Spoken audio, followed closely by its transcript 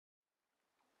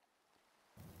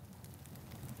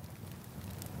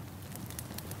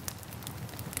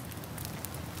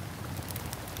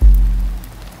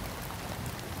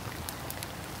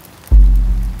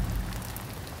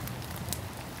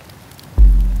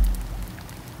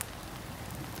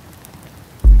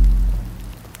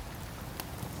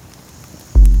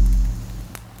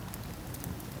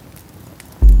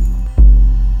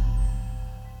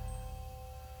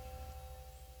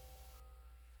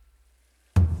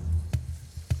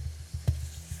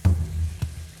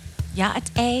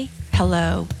Ya'ate,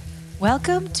 hello.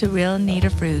 Welcome to Real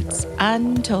Native Roots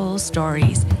Untold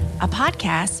Stories, a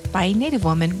podcast by a Native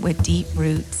woman with deep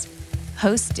roots,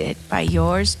 hosted by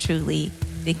yours truly,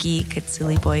 Vicky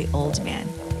Katsuli Oldman.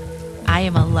 I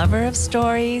am a lover of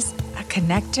stories, a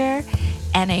connector,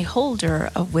 and a holder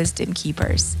of wisdom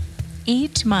keepers.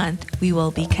 Each month, we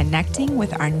will be connecting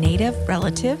with our Native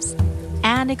relatives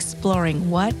and exploring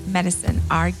what medicine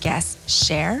our guests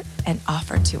share and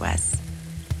offer to us.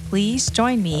 Please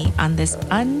join me on this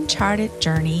uncharted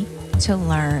journey to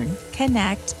learn,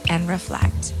 connect, and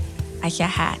reflect.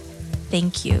 Ayahat.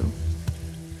 Thank you.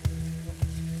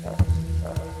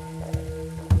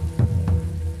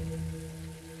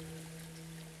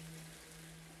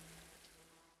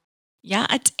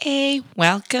 Ya'ate,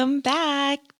 welcome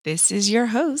back. This is your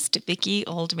host, Vicky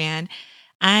Oldman.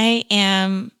 I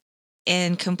am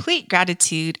in complete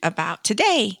gratitude about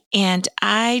today. And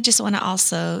I just want to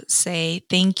also say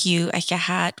thank you,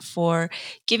 Akahat, for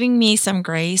giving me some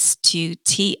grace to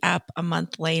tee up a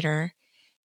month later.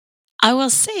 I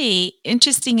will say,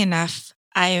 interesting enough,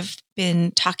 I've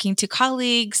been talking to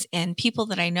colleagues and people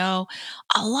that I know.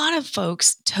 A lot of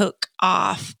folks took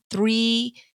off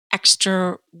 3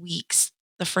 extra weeks,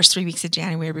 the first 3 weeks of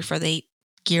January before they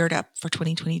geared up for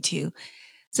 2022.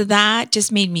 So that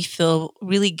just made me feel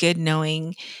really good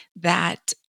knowing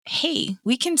that, hey,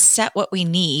 we can set what we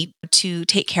need to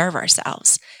take care of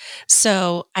ourselves.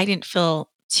 So I didn't feel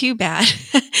too bad.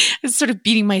 I was sort of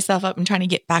beating myself up and trying to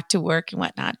get back to work and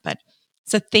whatnot. But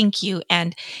so thank you.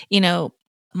 And,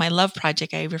 my love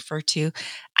project I refer to,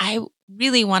 I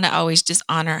really want to always just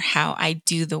honor how I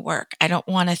do the work. I don't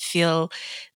want to feel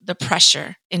the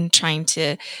pressure in trying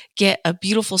to get a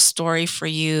beautiful story for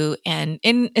you. And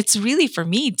it's really for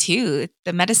me too,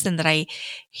 the medicine that I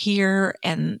hear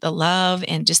and the love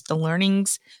and just the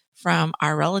learnings from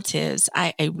our relatives.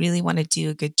 I really want to do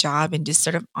a good job and just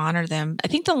sort of honor them. I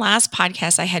think the last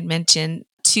podcast I had mentioned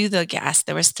to the guests,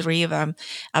 there was 3 of them,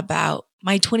 about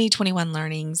my 2021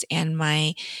 learnings and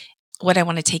my what I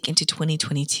want to take into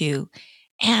 2022.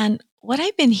 And what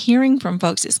I've been hearing from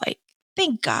folks is like,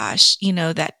 thank gosh,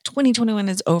 that 2021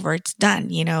 is over. It's done.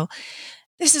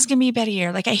 This is going to be a better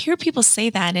year. Like I hear people say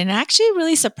that, and it actually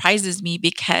really surprises me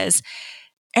because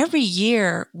every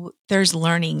year there's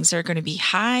learnings. There are going to be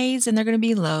highs and there are going to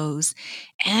be lows.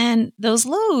 And those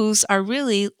lows are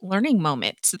really learning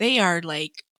moments. They are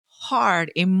like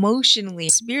hard emotionally,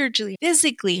 spiritually,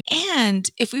 physically. And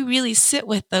if we really sit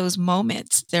with those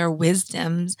moments, they're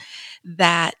wisdoms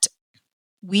that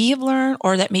we have learned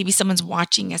or that maybe someone's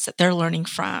watching us that they're learning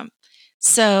from.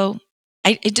 So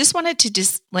I just wanted to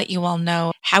just let you all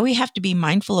know how we have to be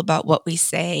mindful about what we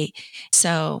say.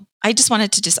 So I just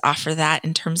wanted to just offer that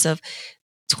in terms of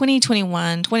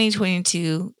 2021,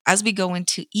 2022, as we go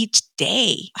into each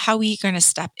day, how are we going to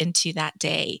step into that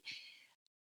day?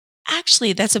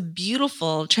 Actually, that's a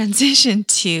beautiful transition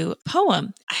to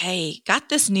poem. I got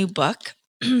this new book.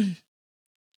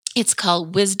 It's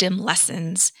called Wisdom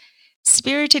Lessons,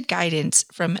 Spirited Guidance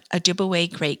from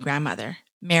Ojibwe Great Grandmother,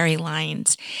 Mary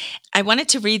Lyons. I wanted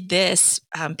to read this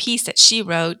piece that she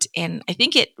wrote, and I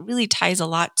think it really ties a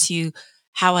lot to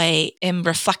how I am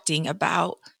reflecting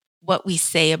about what we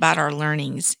say about our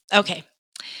learnings. Okay,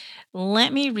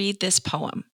 let me read this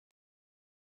poem.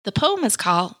 The poem is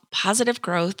called Positive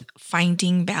Growth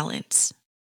Finding Balance,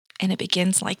 and it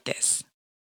begins like this.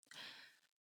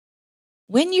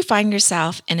 When you find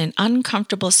yourself in an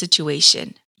uncomfortable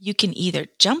situation, you can either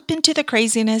jump into the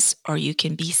craziness or you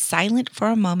can be silent for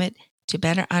a moment to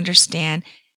better understand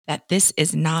that this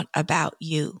is not about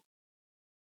you.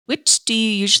 Which do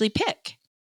you usually pick?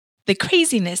 The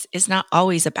craziness is not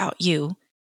always about you.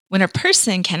 When a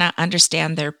person cannot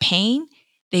understand their pain,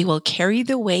 they will carry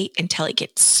the weight until it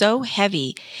gets so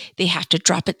heavy they have to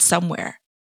drop it somewhere,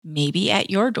 maybe at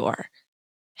your door.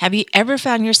 Have you ever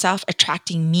found yourself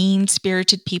attracting mean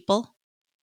spirited people?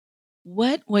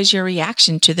 What was your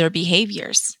reaction to their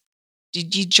behaviors?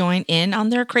 Did you join in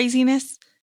on their craziness?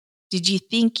 Did you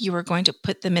think you were going to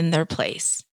put them in their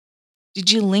place?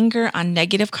 Did you linger on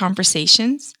negative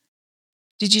conversations?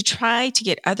 Did you try to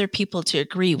get other people to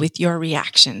agree with your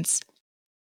reactions?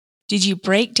 Did you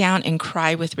break down and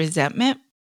cry with resentment?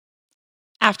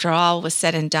 After all was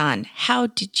said and done, how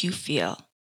did you feel?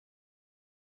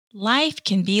 Life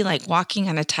can be like walking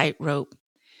on a tightrope.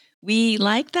 We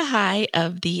like the high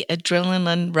of the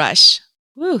adrenaline rush.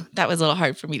 Woo, that was a little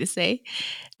hard for me to say.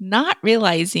 Not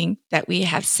realizing that we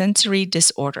have sensory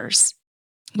disorders.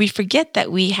 We forget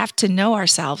that we have to know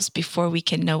ourselves before we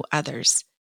can know others.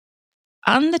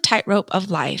 On the tightrope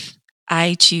of life,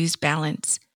 I choose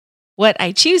balance. What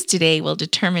I choose today will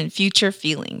determine future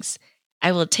feelings.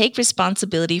 I will take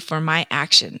responsibility for my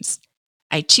actions.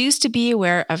 I choose to be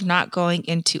aware of not going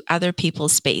into other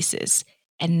people's spaces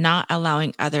and not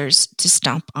allowing others to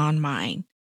stomp on mine.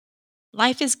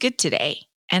 Life is good today,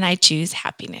 and I choose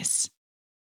happiness.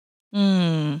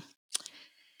 Mm,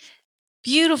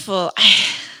 beautiful.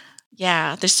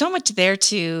 Yeah, there's so much there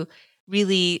to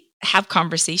really have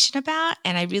conversation about,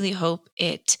 and I really hope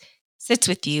it sits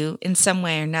with you in some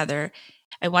way or another.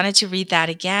 I wanted to read that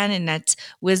again, and that's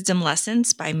Wisdom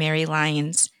Lessons by Mary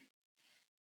Lyons.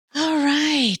 All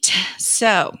right.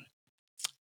 So,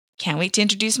 can't wait to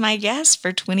introduce my guest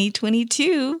for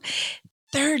 2022,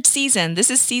 third season. This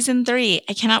is season 3.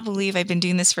 I cannot believe I've been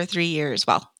doing this for 3 years.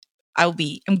 Well, I'm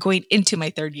going into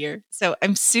my 3rd year. So,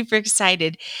 I'm super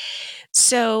excited.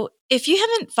 So, if you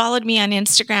haven't followed me on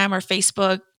Instagram or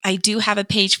Facebook, I do have a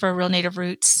page for Real Native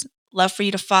Roots. Love for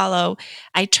you to follow.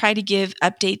 I try to give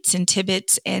updates and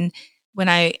tidbits, and when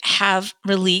I have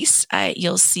release,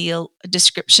 you'll see a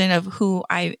description of who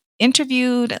I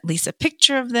interviewed, at least a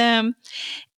picture of them.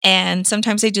 And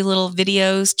sometimes I do little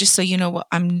videos just so you know what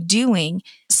I'm doing.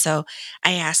 So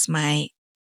I asked my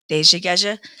Deja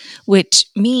Geja, which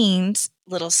means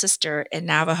little sister in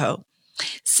Navajo.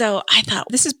 So I thought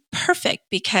this is perfect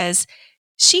because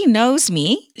she knows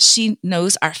me. She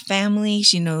knows our family.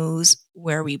 She knows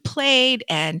where we played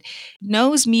and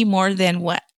knows me more than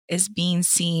what is being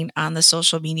seen on the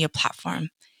social media platform.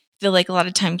 I feel like a lot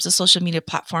of times the social media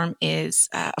platform is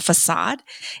a facade.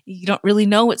 You don't really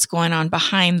know what's going on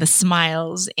behind the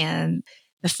smiles and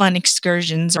the fun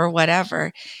excursions or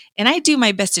whatever. And I do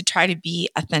my best to try to be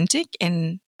authentic,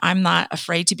 and I'm not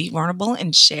afraid to be vulnerable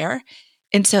and share.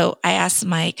 And so I asked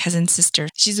my cousin's sister.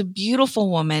 She's a beautiful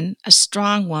woman, a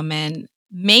strong woman,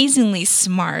 amazingly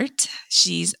smart.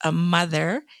 She's a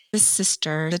mother, a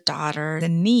sister, a daughter, a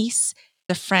niece,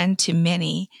 a friend to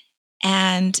many.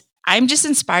 And I'm just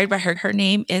inspired by her. Her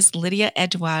name is Lydia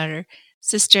Edgewater.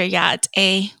 Sister Yat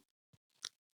A.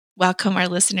 Welcome our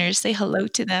listeners. Say hello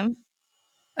to them.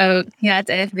 Oh, yeah,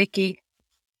 Vicky.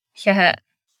 Yeah,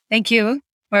 thank you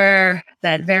for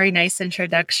that very nice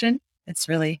introduction. It's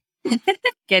really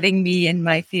getting me in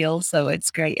my field, so it's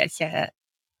great. Yeah.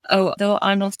 Oh, though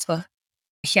Arnold,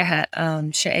 yeah,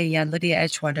 Shea Lydia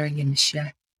Edgewater in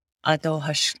Shea. Ado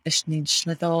hush ishnin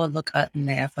shnado look at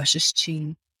ne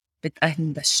fashishi, but I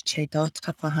think the shadot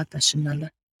kapahata shinala.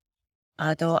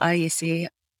 Ado I see,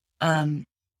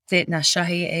 Tit na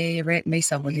shahi a red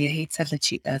mesa wali he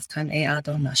tevlichi as kan a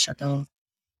ado na shado.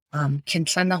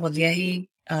 Kintlana Holiehi,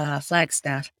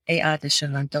 Flagstaff, A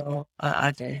Adishilando,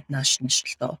 Ade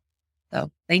Nashnishto.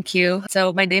 So thank you.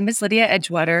 So my name is Lydia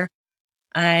Edgewater.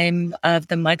 I'm of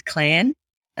the Mud Clan,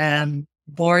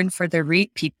 born for the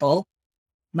Reed people.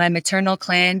 My maternal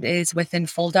clan is within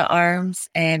Fulda Arms,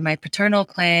 and my paternal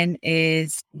clan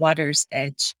is Water's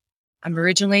Edge. I'm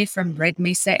originally from Red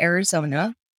Mesa,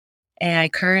 Arizona, and I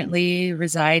currently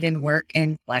reside and work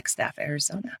in Flagstaff,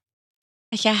 Arizona.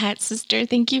 Yeah, sister.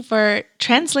 Thank you for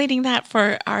translating that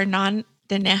for our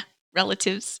non-Dene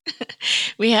relatives.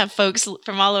 We have folks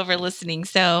from all over listening,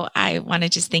 so I want to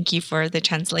just thank you for the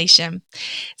translation.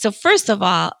 So first of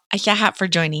all, Ayahat for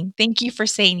joining. Thank you for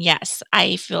saying yes.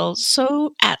 I feel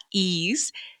so at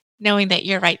ease knowing that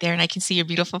you're right there and I can see your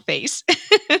beautiful face.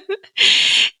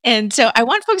 And so I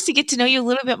want folks to get to know you a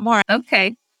little bit more.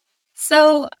 Okay.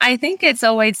 So I think it's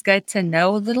always good to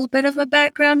know a little bit of a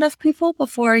background of people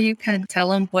before you can tell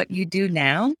them what you do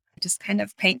now. Just kind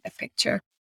of paint a picture.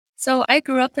 So I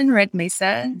grew up in Red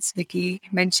Mesa, as Vicky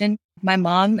mentioned. My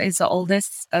mom is the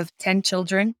oldest of 10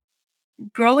 children.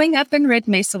 Growing up in Red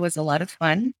Mesa was a lot of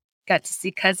fun. Got to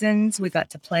see cousins. We got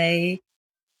to play.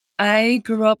 I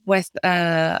grew up with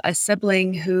a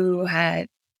sibling who had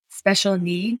special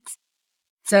needs.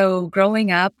 So growing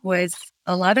up was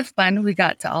a lot of fun. We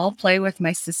got to all play with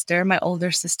my sister, my older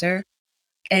sister.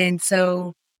 And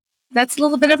so that's a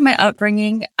little bit of my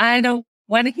upbringing. I don't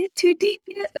want to get too deep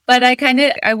yet, but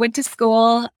I went to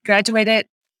school, graduated,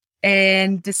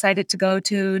 and decided to go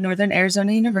to Northern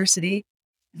Arizona University.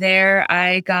 There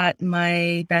I got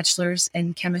my bachelor's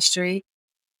in chemistry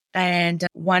and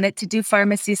wanted to do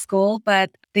pharmacy school,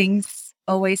 but things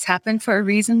always happen for a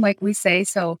reason, like we say.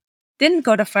 So didn't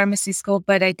go to pharmacy school,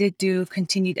 but I did do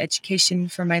continued education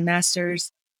for my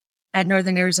master's at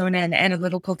Northern Arizona in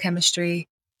analytical chemistry.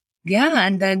 Yeah,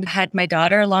 and then had my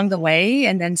daughter along the way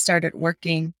and then started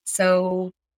working.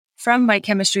 So from my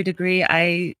chemistry degree,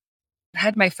 I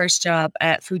had my first job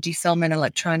at Fujifilm and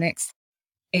Electronics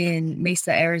in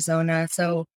Mesa, Arizona.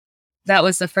 So that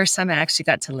was the first time I actually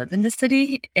got to live in the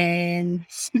city and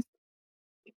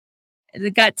I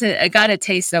got a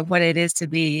taste of what it is to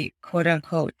be quote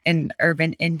unquote an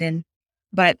urban Indian.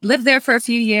 but lived there for a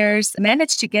few years,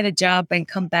 managed to get a job and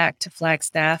come back to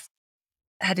Flagstaff.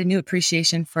 Had a new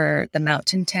appreciation for the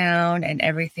mountain town and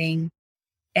everything.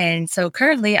 And so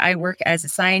currently I work as a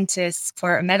scientist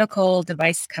for a medical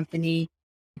device company.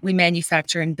 We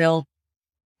manufacture and build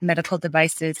medical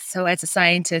devices. So as a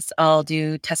scientist, I'll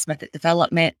do test method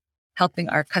development, helping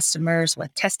our customers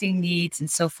with testing needs and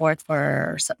so forth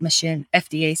for submission,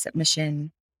 FDA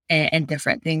submission, and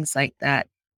different things like that.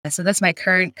 So that's my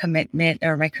current commitment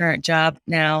or my current job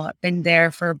now. I've been there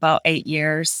for about 8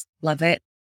 years. Love it.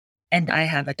 And I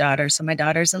have a daughter. So my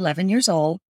daughter's 11 years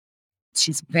old.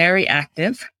 She's very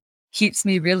active, keeps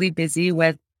me really busy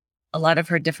with a lot of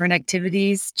her different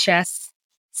activities, chess,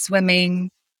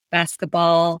 swimming,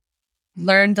 basketball.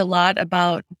 Learned a lot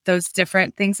about those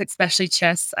different things, especially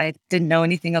chess. I didn't know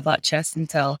anything about chess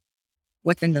until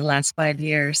within the last 5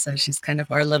 years. So she's kind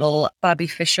of our little Bobby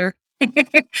Fischer.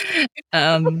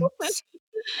 um,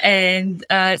 and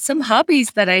some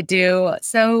hobbies that I do.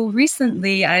 So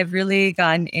recently, I've really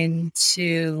gotten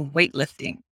into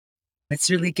weightlifting. It's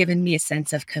really given me a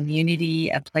sense of community,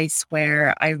 a place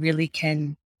where I really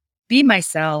can be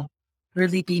myself,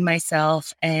 really be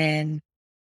myself. And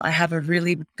I have a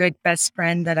really good best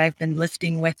friend that I've been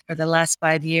lifting with for the last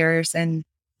 5 years. And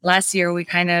last year we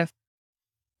kind of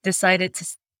decided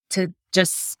to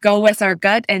just go with our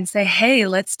gut and say, hey,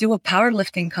 let's do a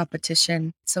powerlifting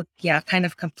competition. So yeah, kind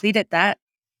of completed that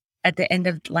at the end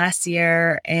of last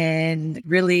year and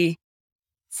really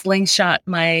slingshot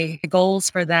my goals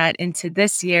for that into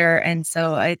this year. And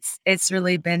so it's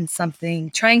really been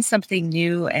trying something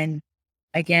new, and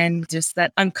again, just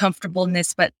that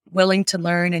uncomfortableness, but willing to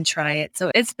learn and try it.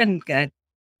 So it's been good.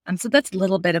 So that's a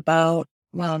little bit about,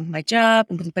 well, my job,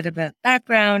 a little bit of a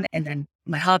background, and then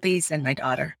my hobbies and my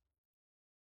daughter.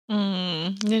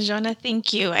 Najona,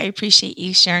 thank you. I appreciate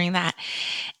you sharing that.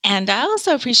 And I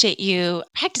also appreciate you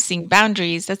practicing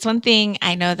boundaries. That's one thing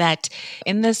I know that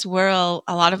in this world,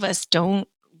 a lot of us don't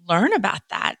learn about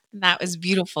that. And that was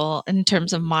beautiful in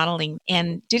terms of modeling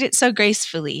and did it so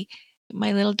gracefully.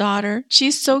 My little daughter,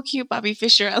 she's so cute, Bobby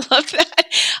Fischer. I love that.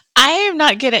 I am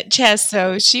not good at chess,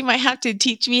 so she might have to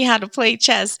teach me how to play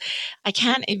chess. I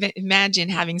can't even imagine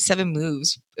having 7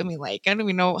 moves. I mean, like, I don't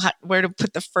even know where to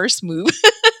put the first move.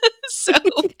 So,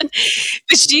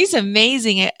 but she's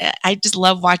amazing. I just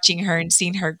love watching her and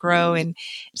seeing her grow, and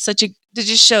such a it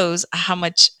just shows how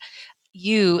much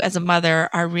you as a mother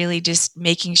are really just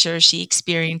making sure she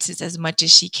experiences as much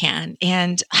as she can.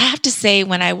 And I have to say,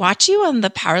 when I watch you on the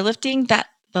powerlifting, that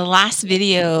the last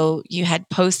video you had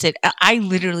posted, I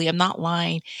literally, I'm not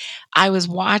lying. I was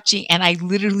watching and I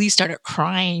literally started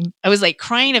crying. I was like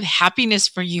crying of happiness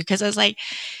for you because I was like,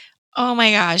 oh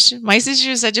my gosh, my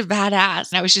sister is such a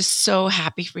badass. And I was just so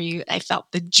happy for you. I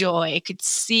felt the joy. I could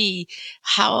see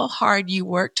how hard you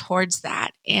worked towards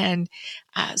that. And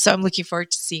so I'm looking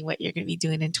forward to seeing what you're going to be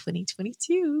doing in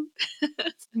 2022.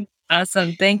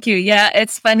 Awesome. Thank you. Yeah,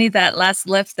 it's funny that last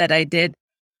lift that I did.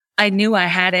 I knew I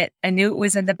had it. I knew it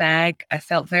was in the bag. I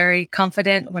felt very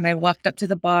confident when I walked up to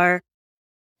the bar.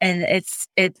 And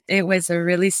it was a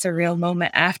really surreal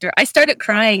moment after. I started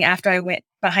crying after I went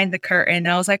behind the curtain.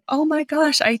 I was like, "Oh my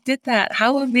gosh, I did that.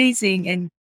 How amazing."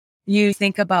 And you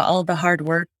think about all the hard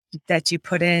work that you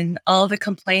put in, all the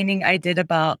complaining I did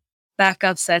about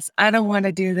backup sets. I don't want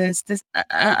to do this,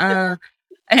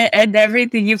 and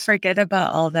everything. You forget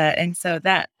about all that. And so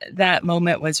that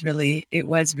moment was really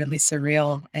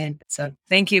surreal. And so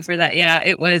thank you for that. Yeah,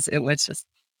 it was just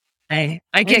I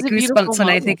It was get a beautiful goosebumps when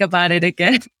I moment. think about it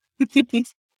again.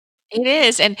 It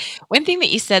is. And one thing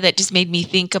that you said that just made me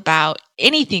think about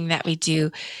anything that we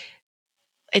do,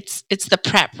 it's the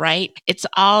prep, right? It's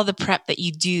all the prep that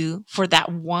you do for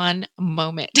that one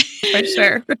moment. For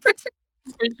sure.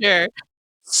 For sure.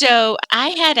 So I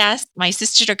had asked my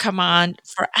sister to come on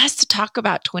for us to talk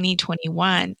about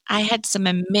 2021. I had some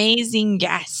amazing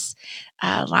guests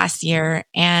last year.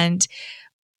 And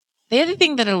the other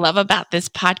thing that I love about this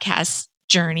podcast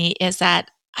journey is that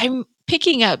I'm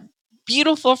picking up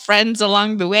beautiful friends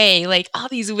along the way, like all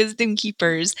these wisdom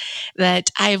keepers that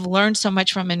I've learned so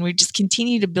much from. And we just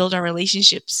continue to build our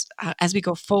relationships as we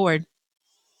go forward.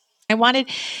 I wanted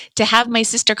to have my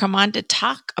sister come on to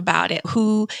talk about it,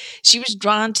 who she was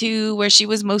drawn to, where she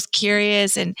was most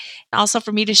curious, and also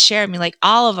for me to share. I mean, like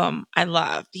all of them, I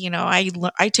loved.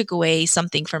 I took away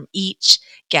something from each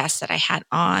guest that I had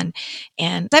on,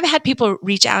 and I've had people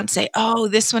reach out and say, "Oh,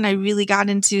 this one I really got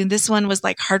into, and this one was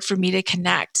like hard for me to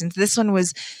connect, and this one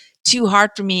was." Too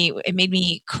hard for me. It made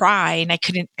me cry and I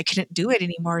couldn't do it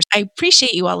anymore. I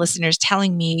appreciate you all listeners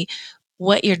telling me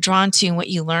what you're drawn to and what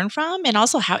you learn from, and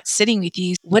also how it's sitting with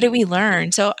you. What did we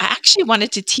learn? So I actually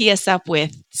wanted to tee us up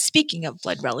with, speaking of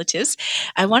blood relatives,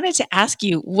 I wanted to ask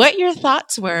you what your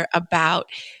thoughts were about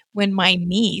when my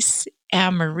niece,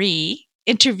 Anne Marie,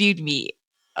 interviewed me.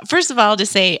 First of all, to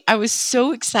say I was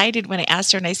so excited when I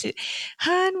asked her and I said,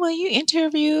 "Hun, will you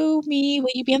interview me?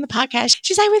 Will you be on the podcast?"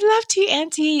 She's, "I would love to,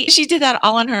 Auntie." She did that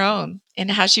all on her own and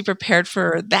how she prepared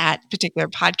for that particular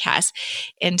podcast.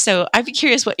 And so I'd be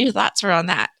curious what your thoughts were on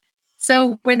that.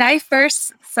 So when I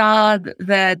first saw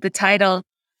the title,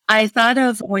 I thought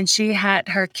of when she had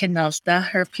her kinalta,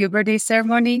 her puberty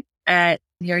ceremony at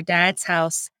your dad's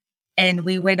house. And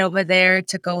we went over there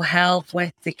to go help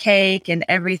with the cake and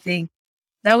everything.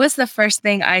 That was the first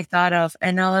thing I thought of.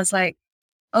 And I was like,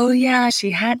 oh yeah,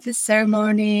 she had this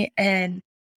ceremony and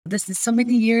this is so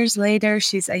many years later.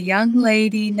 She's a young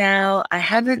lady now. I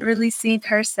haven't really seen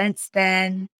her since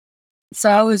then. So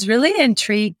I was really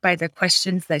intrigued by the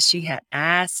questions that she had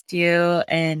asked you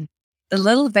and a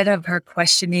little bit of her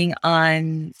questioning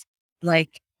on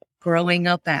like growing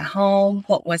up at home.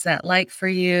 What was that like for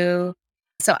you?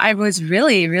 So I was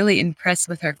really, really impressed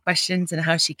with her questions and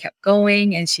how she kept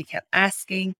going and she kept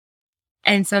asking.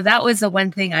 And so that was the one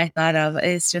thing I thought of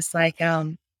is just like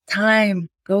time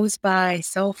goes by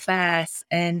so fast.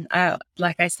 And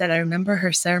like I said, I remember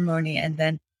her ceremony and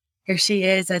then here she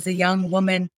is as a young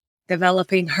woman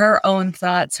developing her own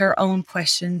thoughts, her own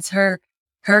questions, her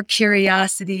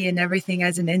curiosity and everything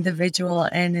as an individual.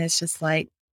 And it's just like,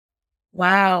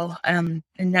 wow. In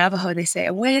Navajo they say,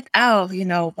 wait out,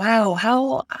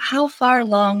 wow, how far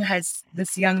along has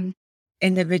this young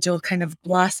individual kind of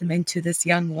blossomed into this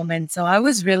young woman? So I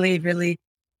was really, really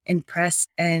impressed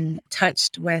and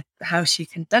touched with how she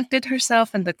conducted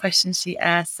herself and the questions she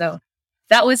asked. So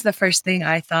that was the first thing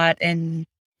I thought. And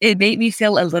it made me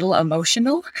feel a little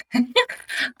emotional.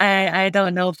 I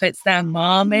don't know if it's that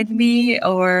mom in me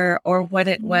or what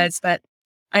it was, but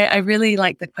I really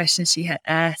like the questions she had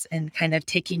asked and kind of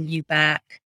taking you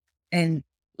back and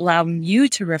allowing you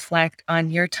to reflect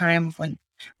on your time when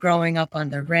growing up on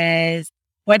the res,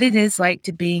 what it is like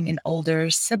to being an older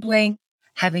sibling,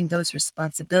 having those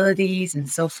responsibilities and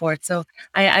so forth. So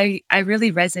I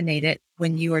really resonated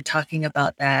when you were talking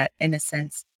about that in a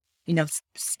sense,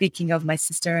 speaking of my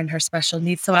sister and her special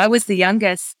needs. So I was the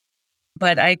youngest,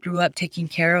 but I grew up taking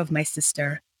care of my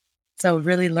sister. So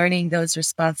really learning those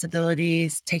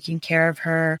responsibilities, taking care of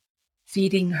her,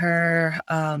 feeding her,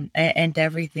 and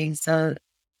everything. So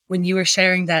when you were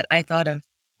sharing that, I thought of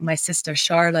my sister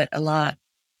Charlotte a lot.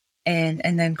 And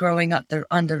then growing up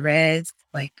on the res,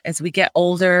 like as we get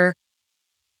older,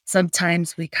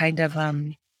 sometimes we kind of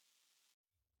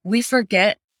we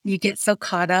forget. You get so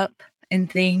caught up in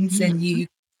things and you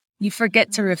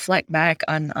forget to reflect back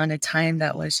on a time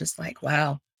that was just like,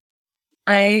 wow,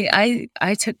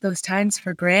 I took those times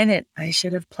for granted. I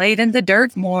should have played in the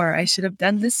dirt more. I should have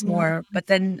done this more. But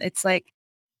then it's like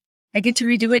I get to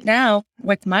redo it now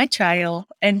with my child.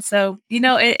 And so,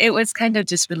 it was kind of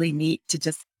just really neat to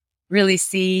just really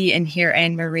see and hear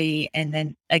Anne Marie. And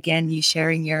then again, you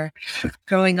sharing your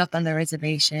growing up on the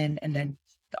reservation and then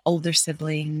the older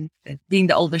sibling, being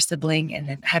the older sibling and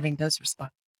then having those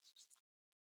responses.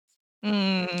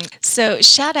 So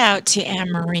shout out to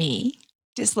Anne Marie.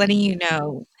 Just letting you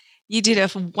know you did a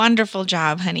wonderful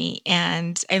job, honey,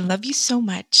 and I love you so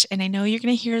much, and I know you're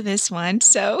gonna hear this one,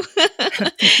 so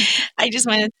I just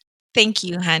wanna thank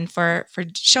you, hun, for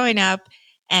showing up,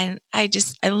 and I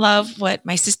love what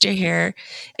my sister here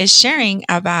is sharing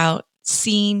about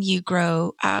seeing you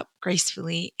grow up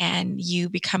gracefully and you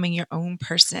becoming your own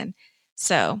person.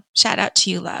 So, shout out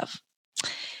to you, love.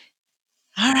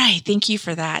 All right, thank you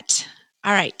for that.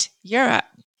 All right, you're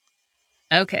up.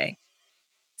 Okay.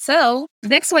 So the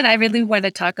next one I really want to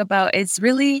talk about is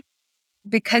really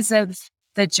because of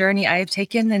the journey I've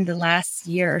taken in the last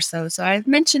year or so. So I've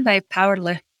mentioned I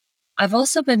powerlift. I've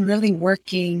also been really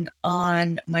working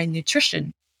on my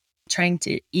nutrition, trying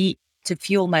to eat to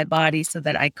fuel my body so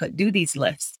that I could do these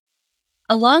lifts.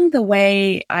 Along the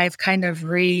way, I've kind of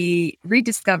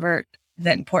rediscovered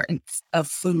the importance of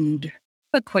food.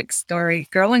 A quick story.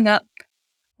 Growing up,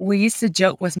 we used to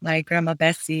joke with my grandma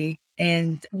Bessie,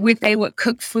 and they would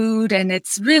cook food, and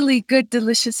it's really good,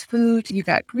 delicious food. You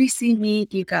got greasy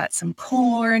meat, you got some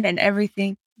corn and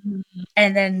everything. Mhm.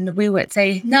 And then we would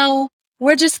say, no,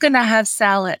 we're just going to have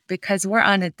salad because we're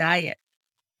on a diet.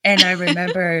 And I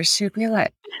remember she'd be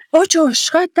like, Ocho,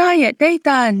 shut diet, they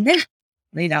done.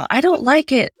 I don't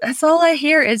like it. That's all I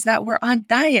hear is that we're on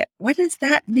diet. What does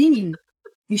that mean?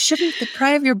 You shouldn't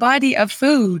deprive your body of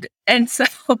food. And so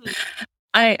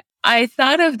I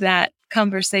thought of that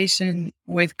conversation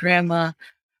with grandma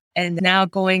And now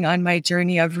going on my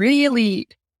journey of really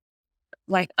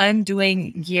like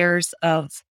undoing years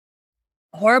of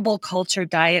horrible culture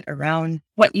diet around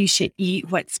what you should eat,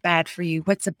 what's bad for you,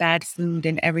 what's a bad food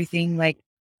and everything. Like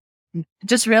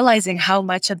just realizing how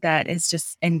much of that is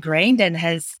just ingrained and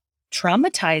has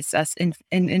traumatized us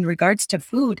in regards to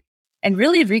food and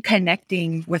really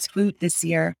reconnecting with food this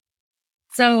year.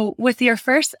 So with your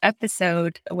first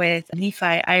episode with Nephi,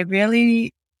 I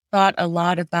really thought a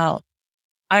lot about,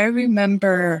 I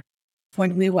remember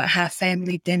when we would have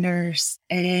family dinners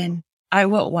and I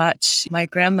would watch my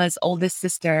grandma's oldest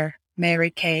sister,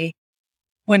 Mary Kay,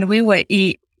 when we would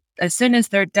eat, as soon as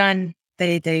they're done,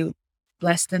 they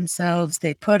bless themselves,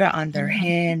 they put it on their Mhm.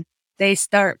 hand, they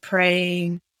start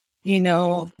praying,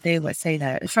 they would say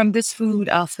that from this food,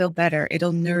 I'll feel better.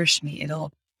 It'll nourish me.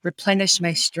 It'll replenish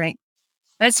my strength.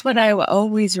 That's what I will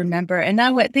always remember. And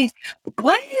I would think,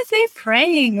 why are they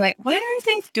praying? Like, why are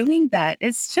they doing that?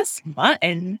 It's just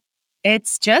mutton.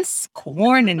 It's just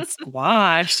corn and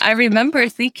squash. I remember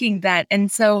thinking that.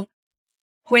 And so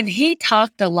when he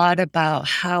talked a lot about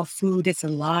how food is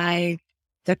alive,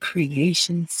 the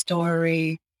creation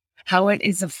story, how it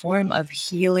is a form of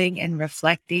healing and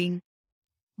reflecting,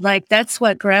 like that's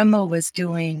what grandma was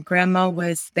doing. Grandma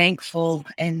was thankful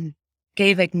and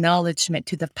gave acknowledgement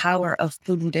to the power of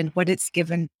food and what it's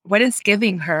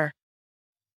giving her.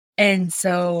 And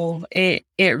so it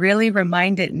really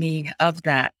reminded me of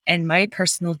that and my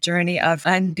personal journey of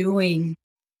undoing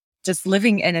just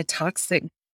living in a toxic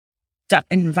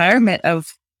environment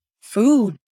of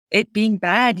food, it being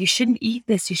bad. You shouldn't eat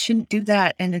this. You shouldn't do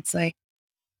that. And it's like,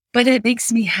 but it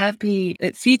makes me happy.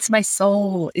 It feeds my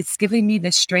soul. It's giving me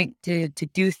the strength to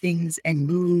do things and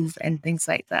move and things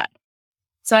like that.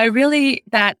 So I really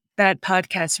that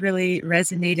podcast really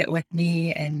resonated with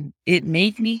me and it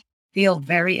made me feel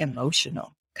very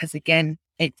emotional because again,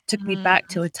 it took me back Mm.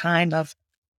 to a time of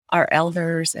our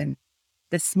elders and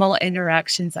the small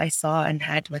interactions I saw and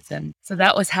had with them. So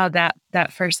that was how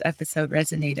that first episode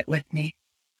resonated with me.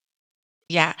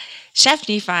 Yeah. Chef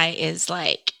Nephi is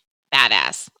like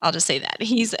badass. I'll just say that.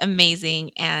 He's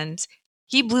amazing. And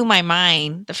he blew my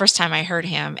mind the first time I heard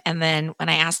him. And then when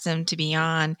I asked him to be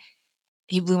on,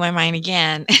 he blew my mind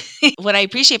again. What I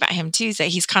appreciate about him too is that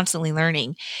he's constantly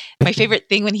learning. My favorite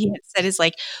thing when he had said is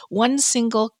like, "1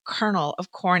 single kernel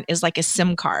of corn is like a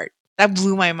SIM card." That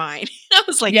blew my mind. I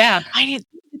was like, Yeah. "I didn't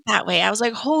think it that way." I was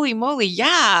like, "Holy moly,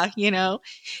 yeah," you know?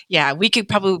 Yeah, we could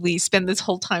probably spend this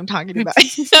whole time talking about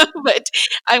it, but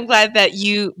I'm glad that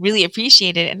you really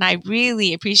appreciate it, and I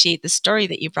really appreciate the story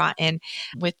that you brought in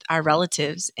with our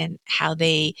relatives and how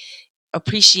they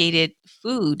appreciated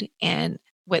food and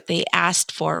what they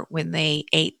asked for when they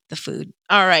ate the food.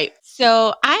 All right.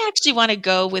 So I actually want to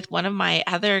go with one of my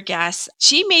other guests.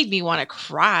 She made me want to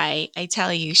cry. I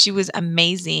tell you, she was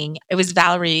amazing. It was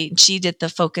Valerie. And she did the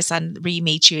focus on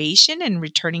rematriation and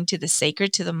returning to the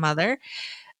sacred to the mother.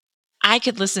 I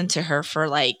could listen to her for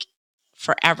like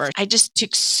forever. I just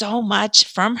took so much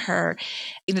from her.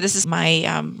 This is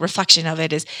my reflection of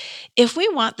it is if we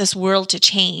want this world to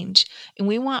change and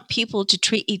we want people to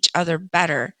treat each other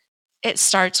better, it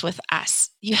starts with us.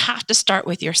 You have to start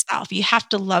with yourself. You have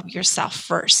to love yourself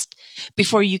first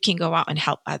before you can go out and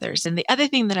help others. And the other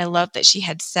thing that I loved that she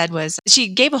had said was she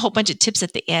gave a whole bunch of tips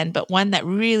at the end, but one that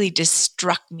really just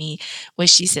struck me was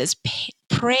she says,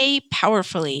 pray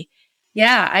powerfully.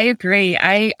 Yeah, I agree.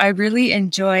 I really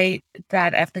enjoyed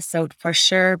that episode for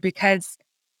sure because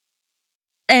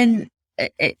and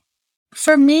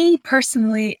for me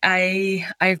personally, I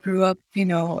grew up,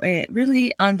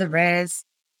 really on the res,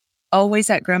 always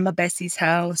at Grandma Bessie's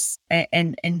house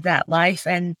and that life.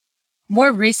 And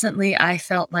more recently, I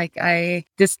felt like I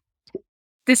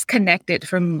disconnected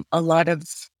from a lot of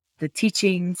the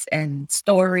teachings and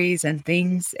stories and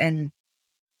things. And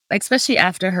like, especially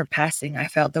after her passing, I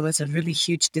felt there was a really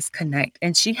huge disconnect.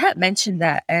 And she had mentioned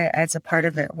that as a part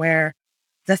of it, where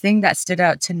the thing that stood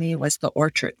out to me was the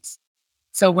orchards.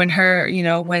 So when her,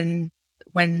 when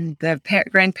the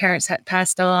grandparents had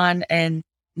passed on and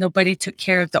nobody took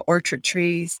care of the orchard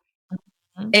trees,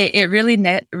 it really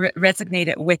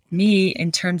resonated with me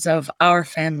in terms of our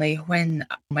family when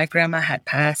my grandma had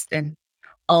passed and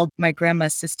all my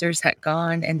grandma's sisters had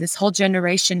gone, and this whole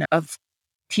generation of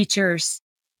teachers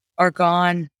are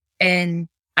gone. And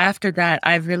after that,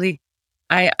 I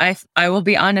will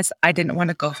be honest, I didn't want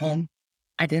to go home.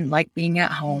 I didn't like being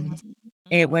at home. Mhm.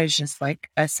 It was just like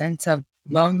a sense of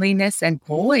loneliness and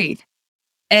void.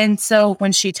 And so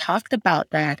when she talked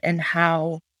about that and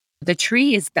how the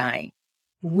tree is dying,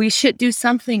 we should do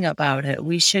something about it.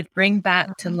 We should bring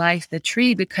back to life the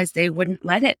tree because they wouldn't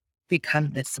let it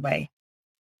become this way.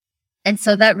 And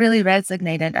so that really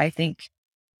resonated, I think,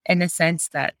 in a sense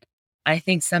that I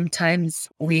think sometimes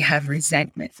we have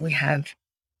resentment. We have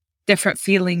different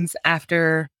feelings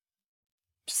after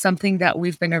something that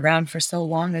we've been around for so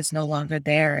long is no longer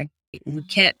there. And we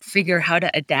can't figure how to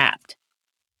adapt.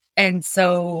 And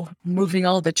so moving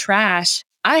all the trash,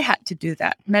 I had to do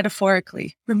that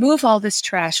metaphorically. Remove all this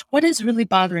trash. What is really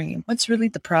bothering you? What's really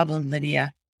the problem,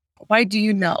 Lydia? Why do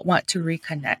you not want to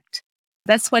reconnect?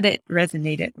 That's what it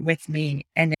resonated with me.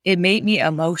 And it made me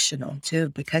emotional too,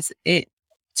 because it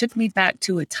took me back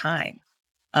to a time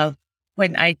of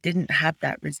when I didn't have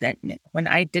that resentment, when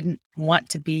I didn't want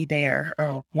to be there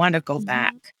or want to go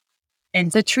back.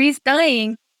 And the tree's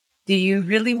dying. Do you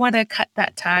really want to cut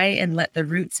that tie and let the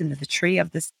roots into the tree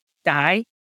of this die?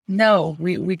 No,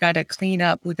 we got to clean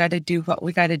up. We got to do what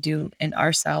we got to do in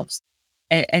ourselves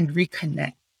and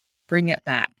reconnect, bring it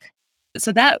back.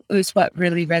 So that was what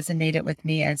really resonated with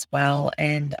me as well.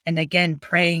 And again,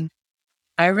 praying.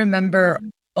 I remember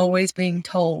always being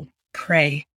told,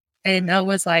 pray. And I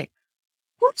was like,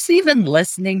 who's even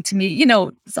listening to me?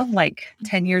 So I'm like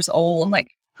 10 years old. I'm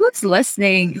like, who's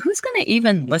listening? Who's going to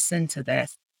even listen to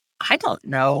this? I don't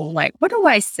know. Like, what do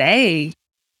I say?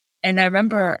 And I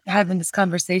remember having this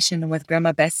conversation with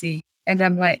Grandma Bessie, and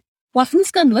I'm like, well,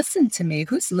 who's going to listen to me?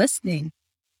 Who's listening?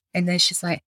 And then she's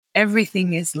like,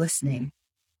 everything is listening.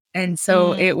 And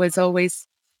so Mm. it was always,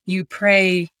 you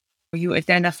pray, you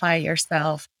identify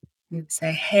yourself, you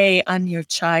say, hey, I'm your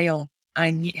child.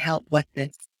 I need help with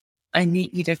this. I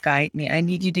need you to guide me. I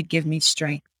need you to give me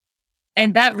strength.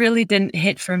 And that really didn't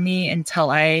hit for me until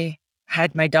I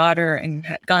had my daughter and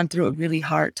had gone through a really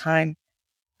hard time.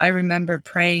 I remember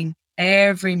praying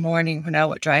every morning when I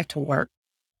would drive to work,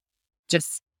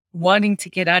 just wanting to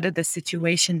get out of the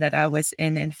situation that I was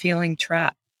in and feeling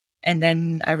trapped. And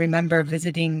then I remember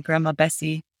visiting Grandma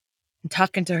Bessie and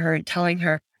talking to her and telling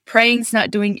her, praying's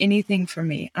not doing anything for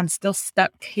me. I'm still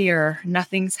stuck here.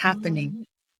 Nothing's happening.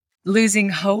 Losing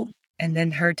hope. And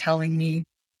then her telling me,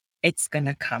 it's going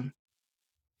to come.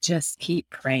 Just keep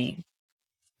praying.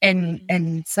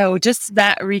 And so just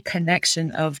that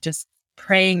reconnection of just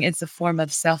praying is a form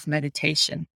of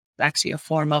self-meditation. Actually a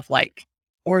form of like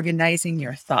organizing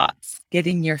your thoughts,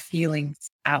 getting your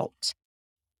feelings out.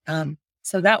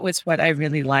 So that was what I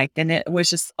really liked. And it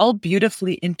was just all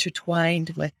beautifully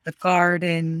intertwined with the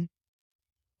garden,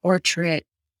 portrait,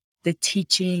 the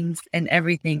teachings and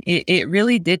everything. It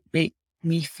really did make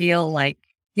me feel like,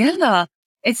 yeah,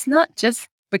 it's not just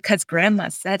because grandma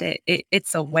said it.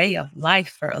 It's a way of life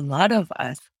for a lot of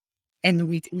us. And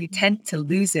we tend to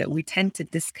lose it. We tend to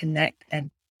disconnect. And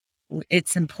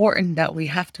it's important that we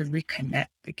have to reconnect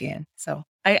again. So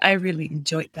I really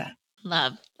enjoyed that.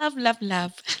 Love, love, love,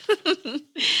 love.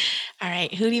 All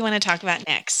right. Who do you want to talk about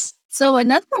next? So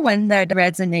another one that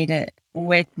resonated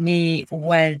with me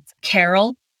was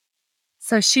Carol.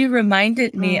 So she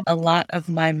reminded me a lot of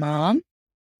my mom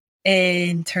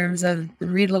in terms of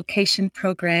relocation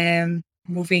program,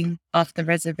 moving off the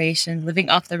reservation, living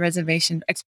off the reservation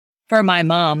for my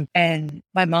mom, and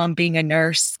my mom being a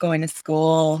nurse, going to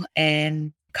school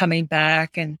and coming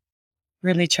back and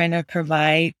really trying to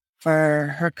provide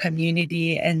for her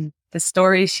community. And the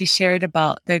story she shared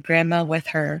about the grandma with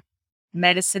her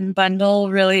medicine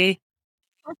bundle really,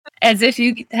 as if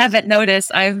you haven't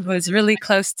noticed, I was really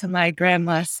close to my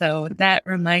grandma. So that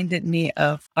reminded me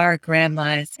of our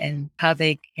grandmas and how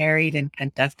they carried and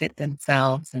conducted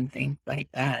themselves and things like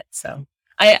that. So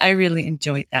I really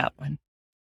enjoyed that one.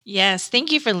 Yes,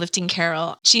 thank you for lifting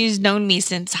Carol. She's known me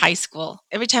since high school.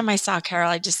 Every time I saw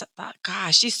Carol, I just thought,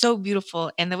 gosh, she's so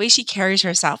beautiful. And the way she carries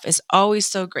herself is always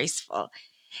so graceful.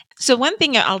 So, one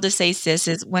thing I'll just say, sis,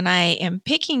 is when I am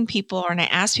picking people or when I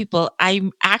ask people,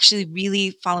 I'm actually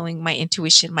really following my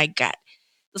intuition, my gut.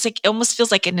 It's like it almost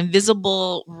feels like an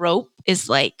invisible rope is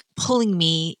like pulling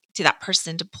me to that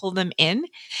person to pull them in.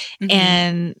 Hmm.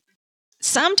 And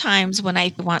sometimes when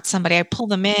I want somebody, I pull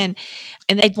them in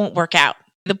and it won't work out.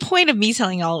 The point of me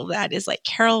telling all of that is like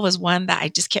Carol was one that I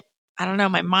just kept, I don't know,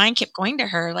 my mind kept going to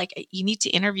her, like, you need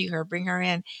to interview her, bring her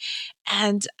in.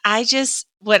 And I just,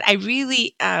 what I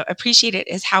really appreciated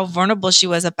is how vulnerable she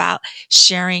was about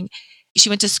sharing. She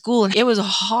went to school and it was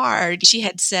hard. She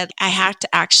had said, I had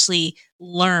to actually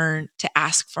learn to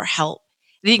ask for help.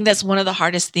 I think that's one of the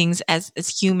hardest things as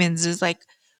humans is like,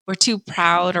 we're too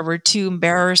proud or we're too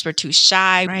embarrassed, we're too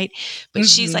shy, right? But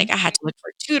she's Mhm. like, I had to look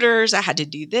for tutors, I had to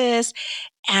do this.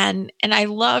 And I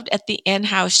loved at the end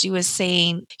how she was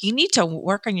saying, you need to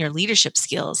work on your leadership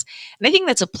skills. And I think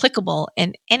that's applicable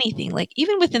in anything, like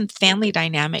even within family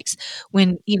dynamics,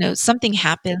 when, something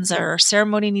happens or a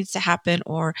ceremony needs to happen,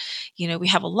 or, we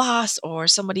have a loss or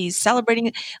somebody's celebrating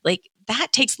it, like that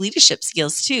takes leadership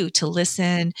skills too, to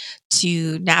listen,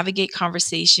 to navigate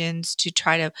conversations, to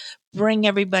try to bring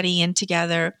everybody in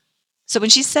together. So when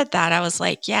she said that, I was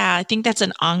like, yeah, I think that's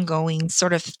an ongoing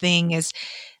sort of thing, is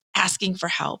asking for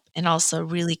help and also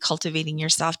really cultivating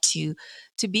yourself to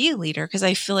be a leader, because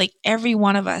I feel like every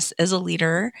one of us is a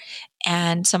leader,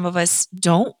 and some of us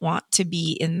don't want to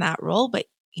be in that role, but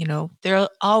there'll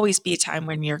always be a time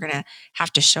when you're going to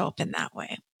have to show up in that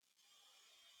way.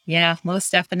 Yeah,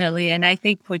 most definitely. And I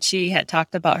think when she had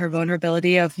talked about her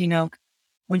vulnerability of,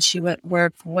 when she would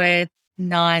work with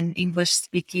non-English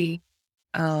speaking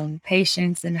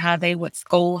patients and how they would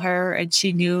scold her, and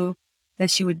she knew that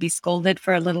she would be scolded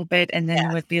for a little bit and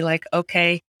then would be like,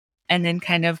 okay, and then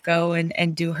kind of go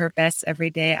and do her best every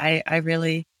day.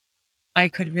 I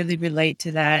could really relate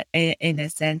to that in a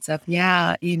sense of,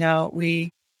 yeah,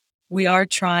 we are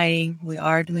trying, we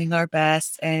are doing our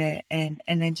best, and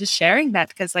then just sharing that,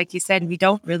 because like you said, we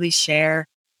don't really share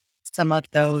some of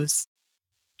those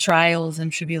trials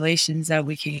and tribulations that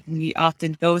we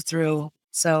often go through.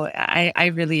 So I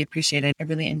really appreciate it. I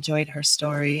really enjoyed her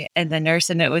story and the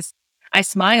nurse. And I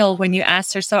smiled when you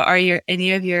asked her, so are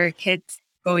any of your kids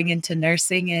going into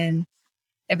nursing? And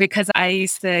because I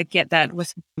used to get that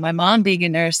with my mom being a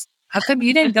nurse, how come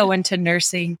you didn't go into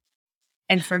nursing?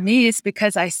 And for me, it's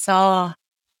because I saw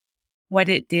what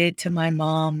it did to my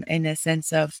mom, in a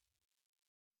sense of,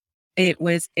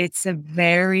 it's a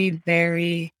very,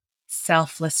 very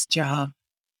selfless job.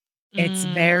 It's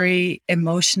Mm, very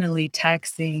emotionally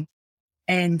taxing.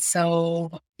 And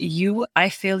so I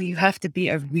feel you have to be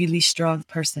a really strong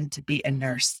person to be a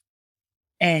nurse.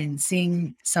 And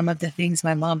seeing some of the things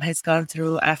my mom has gone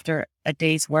through after a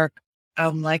day's work,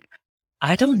 I'm like,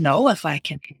 I don't know if I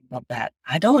can handle that.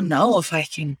 I don't know if I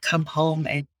can come home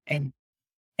and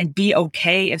be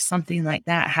okay if something like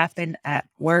that happened at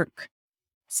work.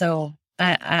 So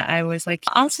I was like,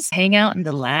 I'll just hang out in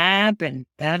the lab and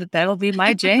that'll be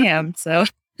my jam. So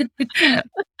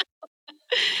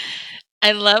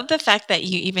I love the fact that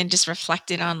you even just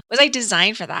reflected on, was I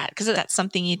designed for that? Because that's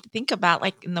something you think about,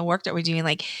 like in the work that we're doing,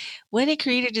 like, what did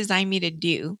creator design me to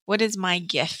do? What is my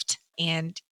gift?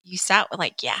 And you sat with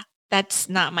like, yeah, that's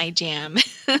not my jam.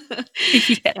 yeah.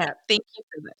 Yeah, thank you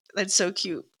for that. That's so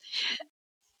cute.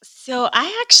 So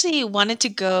I actually wanted to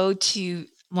go to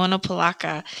Mona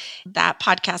Polaka. That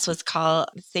podcast was called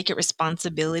Sacred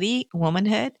Responsibility,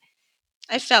 Womanhood.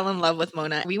 I fell in love with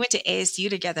Mona. We went to ASU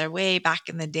together way back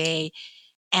in the day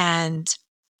and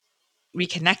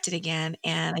reconnected again.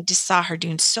 And I just saw her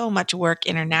doing so much work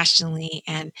internationally.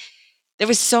 And there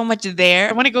was so much there.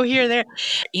 I want to go here, there.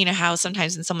 You know how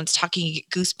sometimes when someone's talking, you get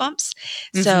goosebumps.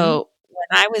 Hmm. So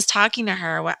when I was talking to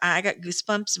her, I got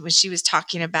goosebumps when she was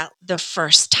talking about the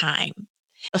first time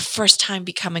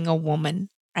becoming a woman,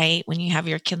 right? When you have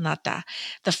your kinlata,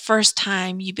 the first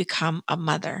time you become a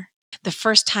mother, the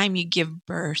first time you give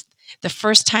birth, the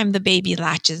first time the baby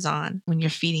latches on when you're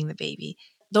feeding the baby.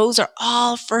 Those are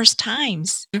all first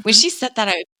times. When Hmm. she said that,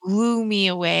 it blew me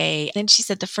away. Then she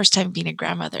said the first time being a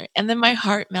grandmother, and then my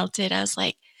heart melted. I was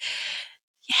like,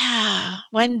 yeah,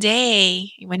 one day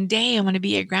I'm going to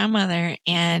be a grandmother,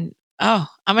 and oh,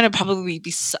 I'm going to probably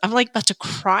be I'm like about to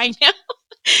cry now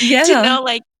to Yeah. know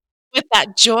like what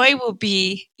that joy will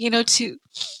be, to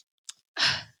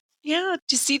yeah,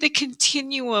 to see the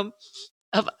continuum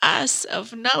of us,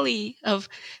 of Nelly, of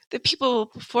the people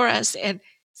before us, and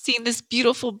seeing this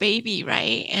beautiful baby,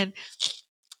 right?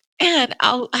 And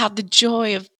I'll have the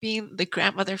joy of being the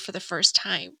grandmother for the first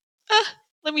time.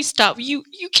 Let me stop. You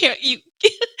can't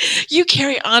you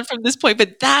carry on from this point,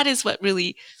 but that is what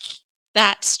really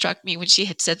that struck me when she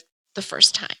had said the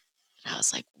first time. And I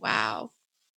was like, wow.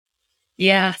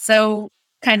 Yeah. So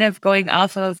kind of going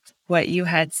off of what you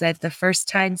had said the first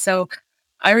time. So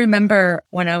I remember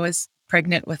when I was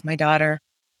pregnant with my daughter,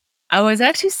 I was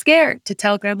actually scared to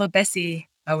tell Grandma Bessie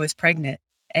I was pregnant.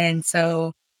 And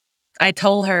so I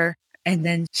told her, and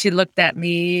then she looked at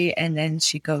me, and then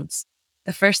she goes,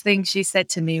 the first thing she said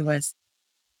to me was,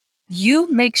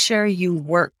 you make sure you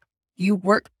work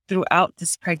throughout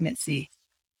this pregnancy.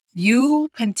 You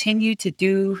continue to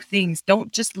do things.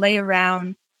 Don't just lay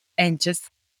around and just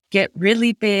get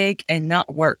really big and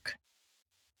not work.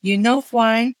 You know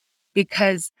why?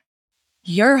 Because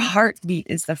your heartbeat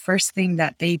is the first thing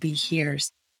that baby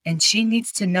hears. and she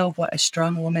needs to know what a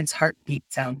strong woman's heartbeat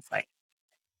sounds like.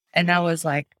 And I was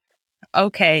like,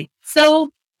 okay.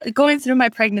 So going through my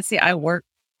pregnancy, I worked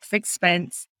fixed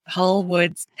fence, Hull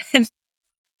Woods. And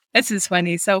this is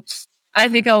funny. So I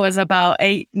think I was about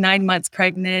 8, 9 months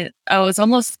pregnant. I was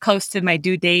almost close to my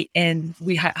due date, and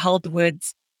we had Hull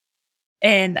Woods,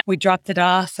 and we dropped it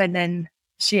off. And then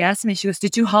she asked me, she goes,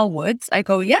 "Did you haul woods?" I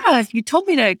go, "Yeah, you told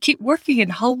me to keep working in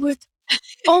Hull Woods."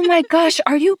 "Oh my gosh,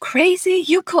 are you crazy?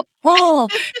 You could fall.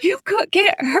 You could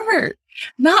get hurt.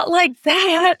 Not like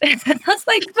that." And I was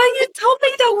like, "But you told me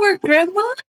to work, Grandma."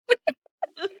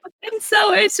 And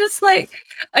so it's just like,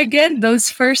 again, those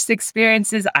first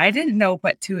experiences, I didn't know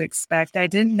what to expect. I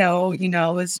didn't know, I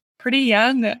was pretty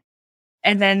young.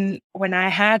 And then when I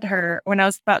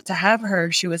was about to have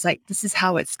her, she was like, "This is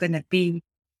how it's going to be.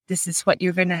 This is what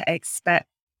you're going to expect."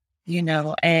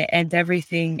 And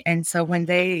everything. And so when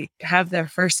they have their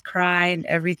first cry and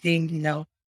everything,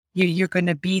 you're going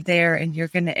to be there and you're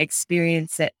going to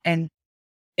experience it. And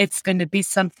it's going to be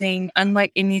something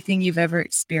unlike anything you've ever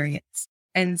experienced.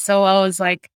 And so I was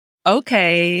like,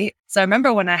 okay. So I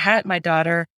remember when I had my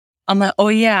daughter, I'm like, oh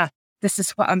yeah, this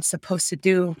is what I'm supposed to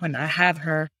do when I have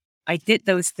her. I did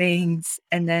those things.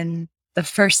 And then the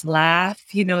first laugh,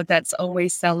 that's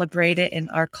always celebrated in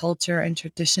our culture and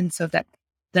tradition, so that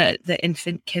the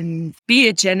infant can be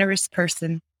a generous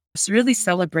person. Just really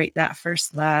celebrate that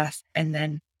first laugh, and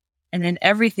then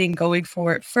everything going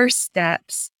forward, first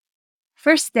steps,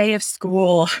 first day of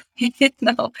school,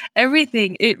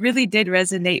 everything. It really did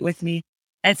resonate with me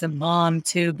as a mom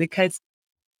too, because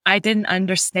I didn't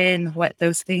understand what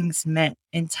those things meant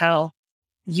until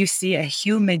you see a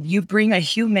human, you bring a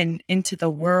human into the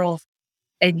world,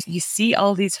 and you see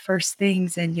all these first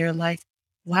things, and you're like,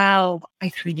 wow, I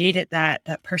created that.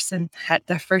 That person had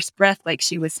their first breath, like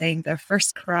she was saying, their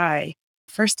first cry,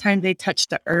 first time they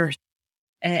touched the earth,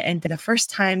 and the first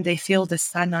time they feel the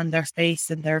sun on their face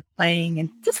and they're playing,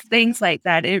 and just things like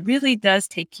that. It really does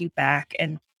take you back.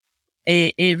 And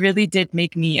it really did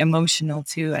make me emotional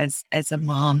too, as a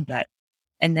mom. That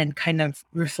And then kind of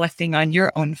reflecting on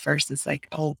your own first is like,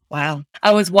 oh wow.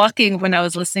 I was walking when I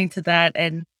was listening to that,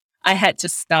 and I had to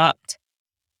stop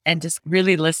and just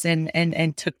really listen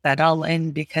and took that all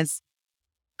in, because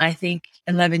I think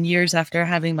 11 years after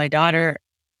having my daughter,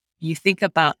 you think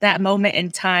about that moment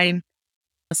in time.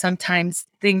 Sometimes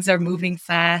things are moving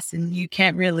fast and you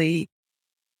can't really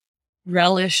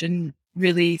relish and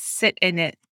really sit in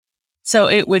it. So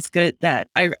it was good that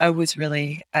I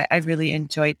really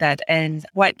enjoyed that. And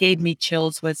what gave me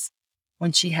chills was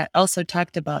when she had also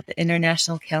talked about the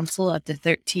International Council of the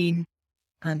 13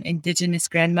 Indigenous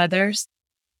Grandmothers.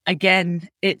 Again,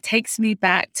 it takes me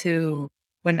back to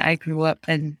when I grew up,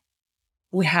 and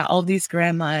we had all these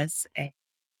grandmas, and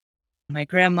my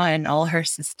grandma and all her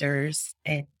sisters,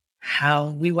 and how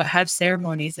we would have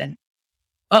ceremonies, and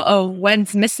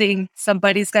one's missing.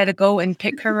 Somebody's got to go and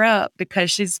pick her up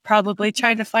because she's probably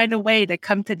trying to find a way to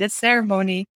come to this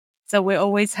ceremony. So we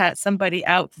always had somebody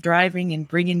out driving and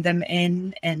bringing them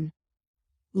in, and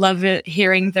love it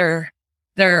hearing their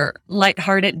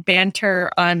lighthearted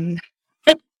banter on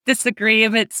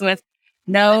disagreements with,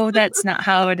 no, that's not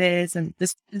how it is. And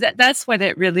that's what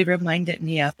it really reminded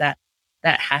me of, that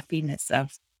happiness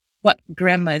of what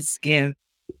grandmas give.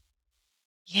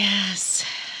 Yes.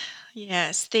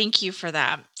 Yes. Thank you for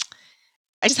that.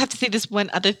 I just have to say this one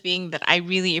other thing that I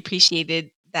really appreciated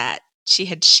that she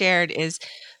had shared is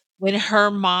when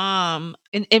her mom,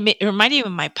 and it reminded me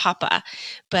of my papa,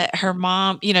 but her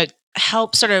mom,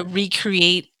 helped sort of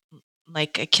recreate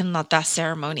like a Kinlata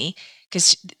ceremony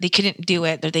because they couldn't do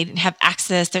it or they didn't have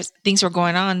access. There's things were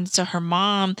going on. So her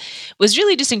mom was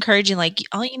really just encouraging, like,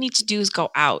 all you need to do is go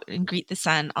out and greet the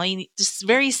sun. All you need, just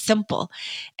very simple.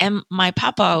 And my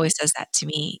papa always says that to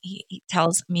me. He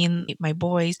tells me and my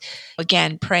boys,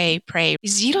 again, pray, pray. He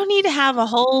says, you don't need to have a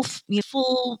whole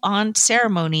full on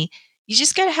ceremony. You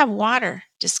just got to have water.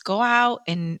 Just go out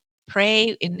and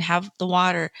pray and have the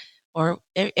water. Or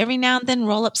every now and then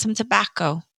roll up some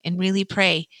tobacco and really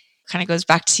pray. Kind of goes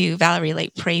back to Valerie,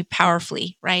 like pray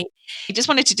powerfully, right? I just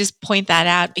wanted to just point that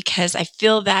out because I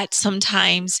feel that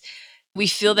sometimes we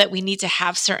feel that we need to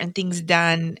have certain things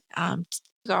done, to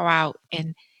go out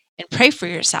and pray for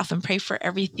yourself and pray for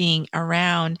everything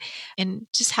around. And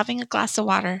just having a glass of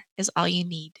water is all you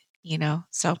need.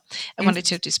 So I Yes. wanted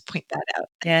to just point that out.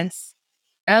 Yes.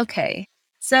 Okay.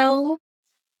 So,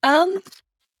 um,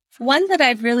 one that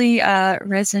I've really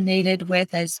resonated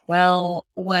with as well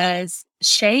was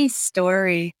Shay's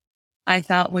story. I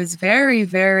thought was very,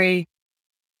 very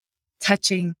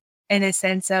touching, in a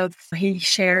sense of he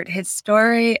shared his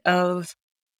story of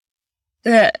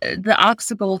the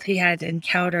obstacles he had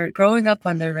encountered growing up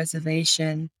on the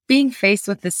reservation, being faced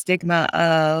with the stigma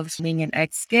of being an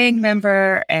ex-gang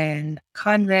member and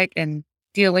convict and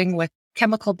dealing with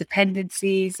chemical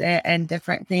dependencies and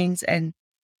different things, and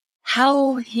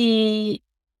how he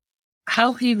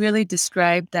how he really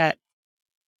described that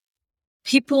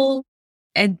people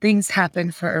and things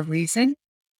happen for a reason.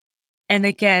 And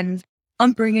again,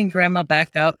 I'm bringing grandma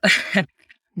back up.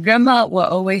 Grandma will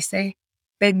always say,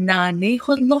 "Benani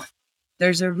hullo."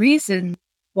 There's a reason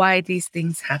why these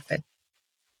things happen.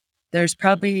 There's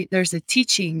a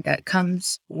teaching that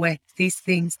comes with these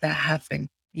things that happen.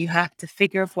 You have to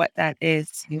figure out what that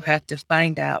is. You have to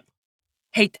find out.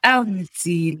 Hey,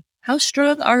 how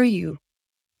strong are you?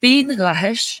 Being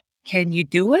lahish, can you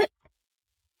do it?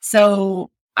 So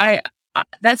I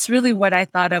that's really what I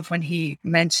thought of when he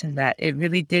mentioned that. It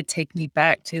really did take me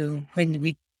back to when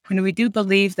we do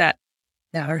believe that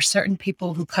there are certain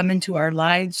people who come into our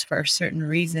lives for a certain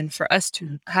reason, for us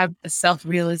to have a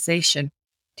self-realization,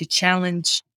 to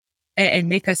challenge and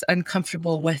make us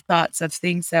uncomfortable with thoughts of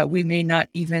things that we may not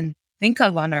even think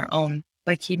of on our own.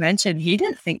 Like he mentioned, he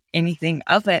didn't think anything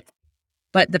of it,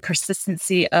 but the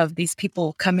persistency of these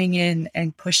people coming in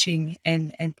and pushing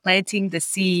and planting the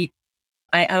seed.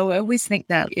 I always think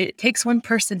that it takes one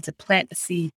person to plant a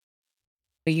seed,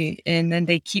 and then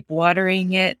they keep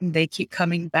watering it and they keep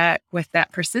coming back with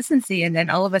that persistency. And then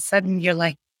all of a sudden you're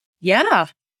like, yeah,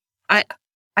 I,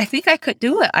 I think I could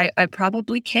do it. I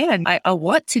probably can. I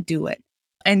want to do it.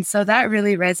 And so that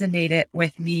really resonated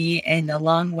with me. And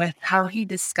along with how he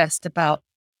discussed about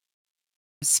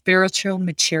spiritual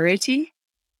maturity,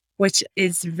 which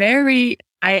is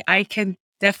I can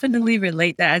definitely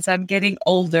relate that as I'm getting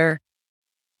older,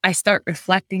 I start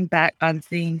reflecting back on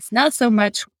things, not so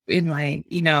much in my,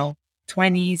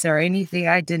 20s or anything.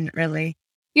 I didn't really,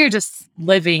 you're just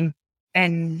living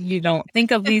and you don't think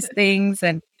of these things.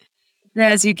 And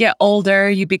then as you get older,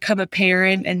 you become a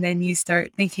parent and then you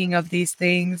start thinking of these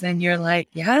things and you're like,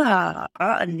 yeah,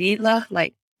 Nila,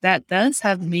 like that does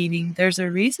have meaning. There's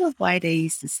a reason why they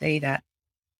used to say that.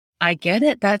 I get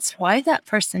it. That's why that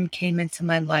person came into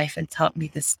my life and taught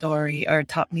me this story or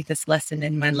taught me this lesson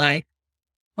in my life.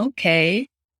 Okay,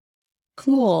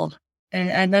 cool. And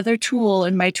another tool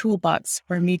in my toolbox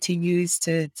for me to use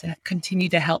to continue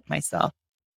to help myself.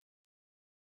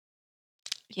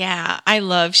 Yeah, I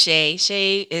love Shay.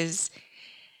 He's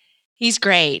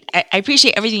great. I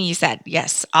appreciate everything you said.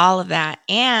 Yes, all of that.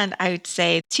 And I would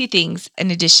say two things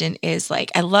in addition is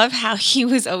like, I love how he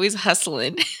was always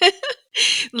hustling.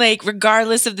 Like,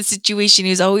 regardless of the situation,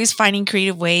 he was always finding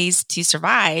creative ways to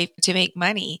survive, to make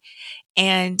money.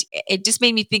 And it just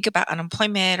made me think about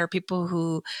unemployment or people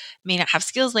who may not have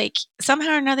skills. Like, somehow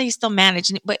or another, he still managed.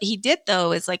 And what he did,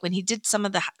 though, is like when he did some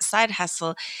of the side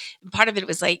hustle, part of it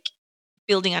was like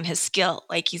building on his skill.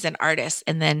 Like, he's an artist,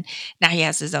 and then now he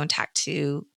has his own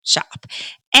tattoo shop.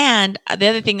 And the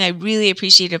other thing I really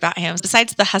appreciate about him,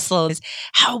 besides the hustle, is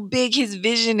how big his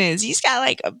vision is. He's got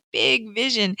like a big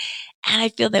vision. And I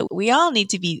feel that we all need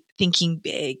to be thinking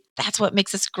big. That's what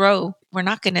makes us grow. We're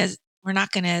not going to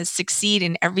succeed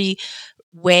in every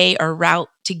way or route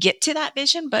to get to that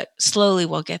vision, but slowly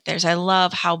we'll get there. So I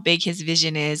love how big his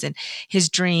vision is and his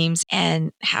dreams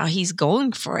and how he's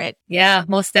going for it. Yeah,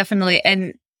 most definitely.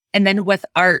 And then with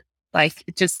art, like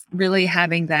just really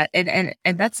having that and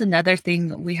that's another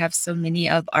thing. We have so many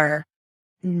of our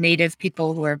native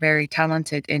people who are very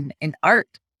talented in art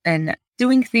and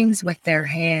doing things with their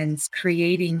hands,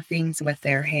 creating things with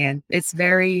their hands. It's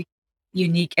very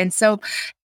unique. And so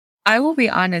I will be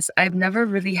honest, I've never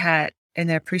really had an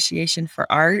appreciation for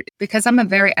art because I'm a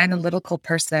very analytical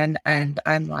person and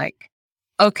I'm like,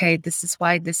 okay, this is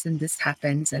why this and this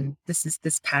happens and this is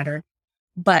this pattern.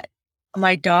 But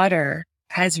my daughter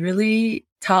has really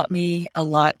taught me a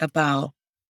lot about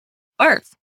art.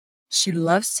 She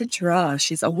loves to draw.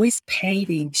 She's always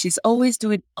painting. She's always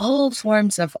doing all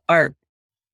forms of art.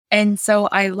 And so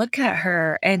I look at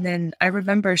her and then I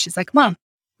remember she's like, Mom,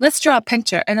 let's draw a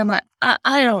picture. And I'm like,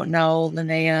 I don't know,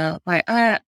 Linnea. Like,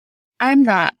 I'm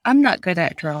not good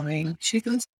at drawing. She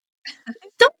goes,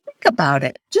 don't think about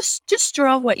it. Just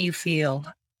draw what you feel.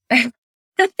 And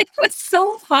it was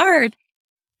so hard,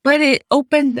 but it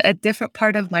opened a different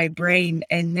part of my brain.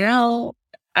 And now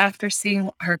after seeing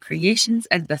her creations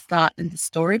and the thought and the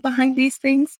story behind these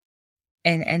things,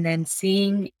 and then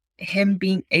seeing him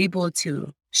being able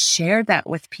to share that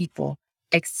with people,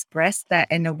 express that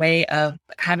in a way of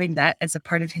having that as a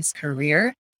part of his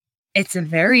career, it's a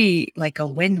very like a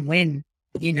win-win.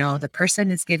 The person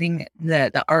is getting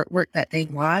the artwork that they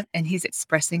want and he's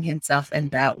expressing himself in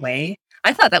that way.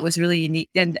 I thought that was really unique.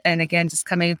 And again, just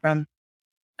coming from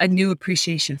a new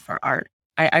appreciation for art.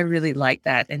 I really like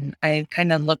that. And I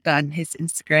kind of looked on his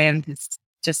Instagram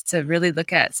just to really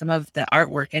look at some of the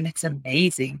artwork, and it's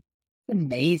amazing. It's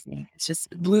amazing. It's just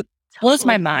blows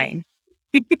my Totally. mind.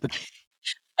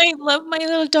 I love my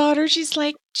little daughter. She's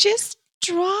like, "Just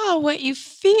draw what you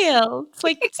feel." It's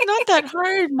like, "It's not that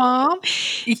hard, mom."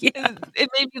 Yeah. It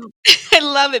made me I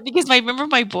love it because I remember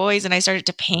my boys and I started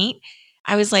to paint,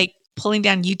 I was, like, pulling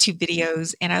down YouTube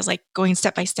videos and I was, like, going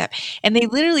step by step, and they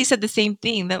literally said the same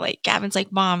thing. They're like, Gavin's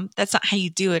like, "Mom, that's not how you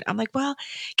do it." I'm like, "Well,"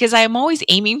 because 'cause I'm always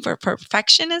aiming for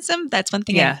perfectionism. That's one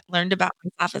thing I Yeah. learned about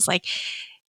myself is like,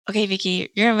 "Okay, Vicky,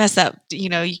 you're gonna mess up.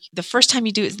 The first time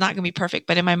you do it's not gonna be perfect."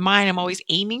 But in my mind, I'm always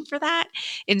aiming for that.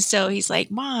 And so he's like,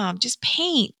 "Mom, just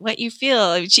paint what you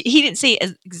feel." He didn't say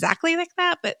it exactly like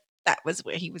that, but that was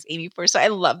where he was aiming for. So I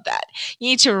love that. You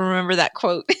need to remember that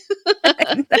quote.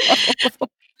 No.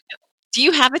 Do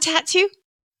you have a tattoo?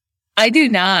 I do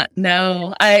not,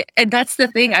 no. And that's the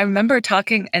thing, I remember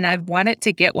talking and I've wanted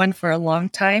to get one for a long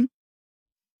time,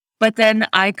 but then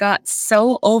I got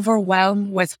so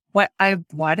overwhelmed with what I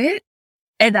wanted,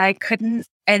 and I couldn't,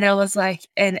 and I was like,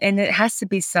 and it has to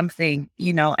be something,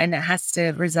 and it has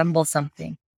to resemble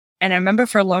something. And I remember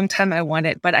for a long time I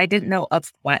wanted, but I didn't know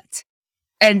of what.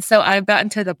 And so I've gotten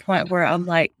to the point where I'm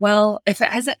like, well, if it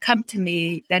hasn't come to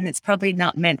me, then it's probably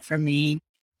not meant for me,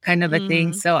 kind of a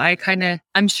thing. Mhm. So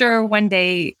I'm sure one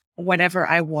day, whatever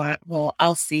I want, well,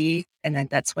 I'll see. And then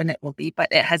that's when it will be. But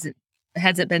it hasn't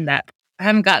been that. I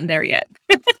haven't gotten there yet.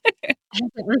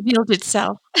 Hasn't revealed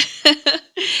itself.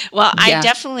 Well, Yeah.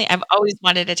 I've always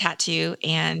wanted a tattoo,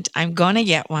 and I'm gonna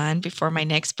get one before my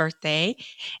next birthday,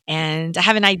 and I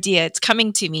have an idea, it's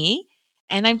coming to me,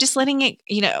 and I'm just letting it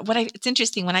it's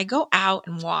interesting, when I go out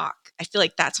and walk, I feel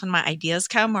like that's when my ideas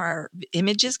come or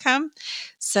images come.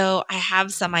 So, I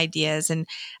have some ideas, and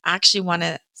I actually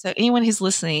wanna so anyone who's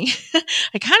listening,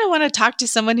 I kinda wanna talk to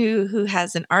someone who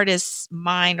has an artist's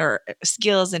mind or,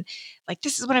 skills and like,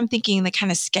 "This is what I'm thinking," they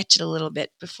kinda sketch it a little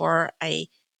bit before I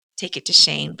take it to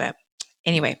Shane, but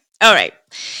anyway, alright.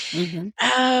 Hmm.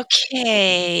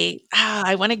 Okay,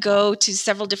 I wanna go to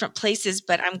several different places,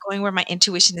 but I'm going where my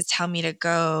intuition is telling me to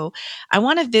go. I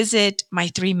wanna visit my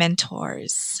 3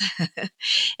 mentors,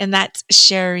 and that's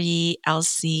Sherry,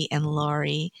 Elsie, and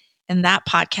Lori, and that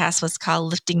podcast was called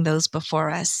Lifting Those Before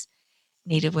Us,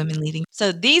 Native Women Leading.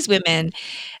 So these women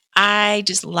I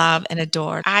just love and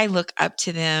adore. I look up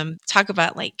to them. Talk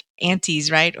about like aunties,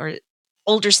 right? Or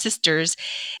older sisters.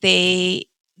 They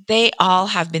they all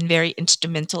have been very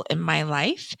instrumental in my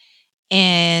life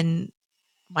and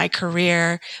my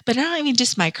career, but not even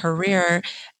just my career,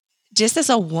 just as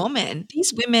a woman.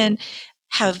 These women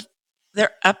have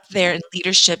they're up there in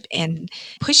leadership and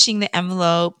pushing the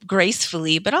envelope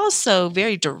gracefully, but also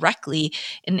very directly.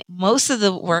 And most of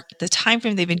the work, the time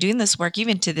frame they've been doing this work,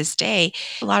 even to this day,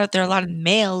 there are a lot of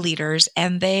male leaders,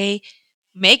 and they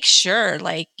make sure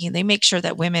they make sure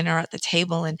that women are at the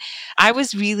table. And I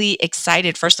was really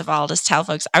excited, first of all, just tell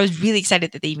folks I was really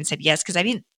excited that they even said yes, because I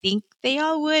didn't think they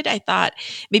all would. I thought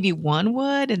maybe one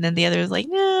would, and then the other was like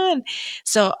no. And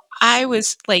so I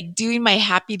was like doing my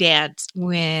happy dance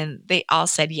when they all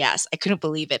said yes. I couldn't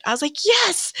believe it. I was like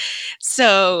yes.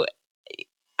 So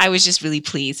I was just really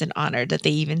pleased and honored that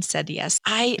they even said yes.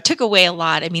 I took away a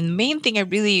lot. I mean, the main thing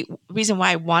reason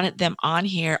why I wanted them on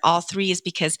here, all three, is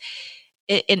because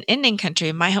in Indian country,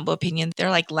 in my humble opinion, they're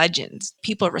like legends.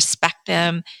 People respect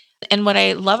them. And what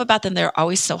I love about them, they're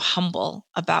always so humble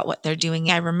about what they're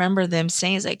doing. I remember them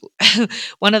saying, it's like,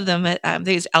 one of them,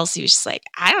 there's Elsie, was just like,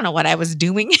 I don't know what I was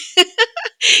doing.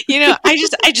 I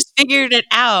just figured it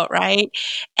out, right?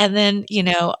 And then,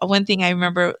 one thing I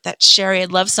remember that Sherry, I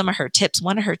love some of her tips.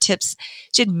 One of her tips,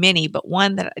 she had many, but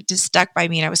one that just stuck by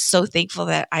me, and I was so thankful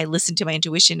that I listened to my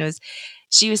intuition, was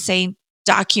she was saying,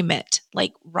 document,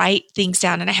 like write things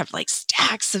down. And I have like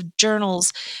stacks of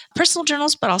journals, personal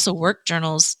journals, but also work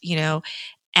journals,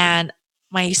 and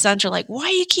my sons are like, "Why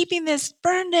are you keeping this?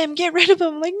 Burn them, get rid of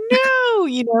them." I'm like,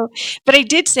 "No." But I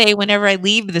did say, whenever I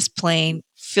leave this plane,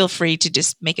 feel free to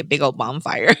just make a big old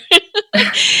bonfire.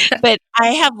 But I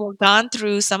have gone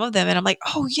through some of them and I'm like,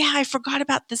 "Oh yeah, I forgot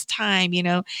about this time."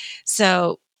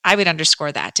 So I would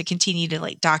underscore that to continue to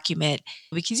like document,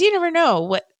 because you never know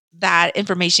what that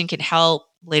information can help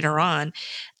later on.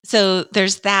 So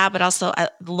there's that, but also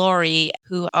Lori,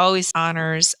 who always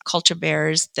honors culture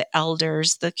bearers, the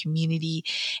elders, the community,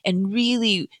 and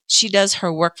really she does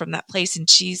her work from that place. And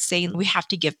she's saying we have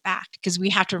to give back because we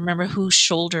have to remember whose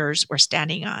shoulders we're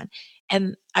standing on.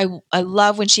 And I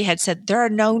love when she had said there are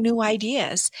no new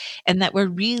ideas, and that we're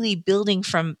really building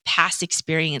from past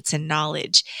experience and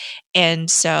knowledge.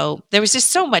 And so there was just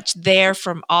so much there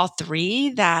from all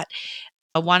three that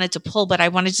I wanted to pull, but I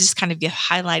wanted to just kind of give a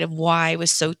highlight of why I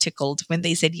was so tickled when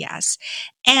they said yes,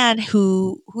 and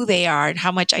who they are and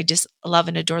how much I just love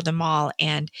and adore them all,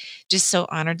 and just so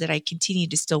honored that I continue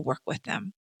to still work with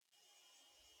them.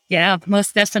 Yeah,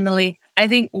 most definitely. I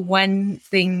think one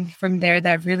thing from there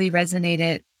that really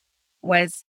resonated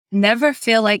was never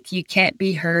feel like you can't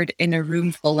be heard in a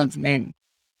room full of men.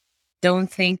 Don't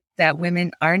think that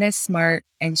women aren't as smart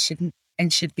and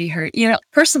should be heard.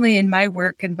 Personally in my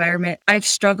work environment, I've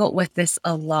struggled with this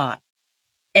a lot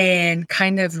and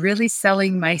kind of really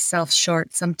selling myself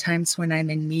short sometimes when I'm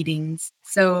in meetings.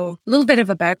 So, a little bit of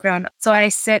a background. So, I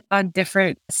sit on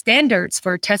different standards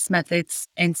for test methods.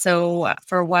 And so,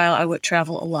 for a while, I would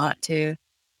travel a lot to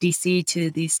DC to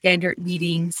these standard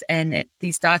meetings and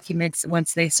these documents.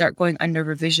 Once they start going under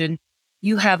revision,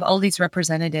 you have all these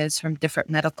representatives from different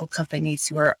medical companies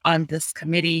who are on this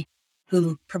committee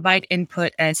who provide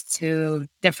input as to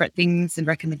different things and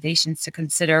recommendations to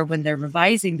consider when they're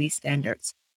revising these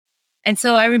standards. And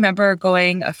so I remember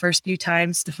going a first few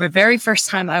times. The very first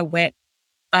time I went,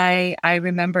 I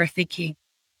remember thinking,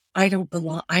 I don't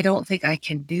belong. I don't think I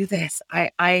can do this.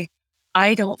 I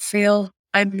don't feel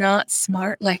I'm not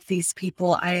smart like these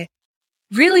people. I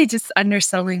really just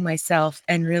underselling myself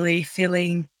and really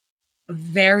feeling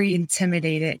very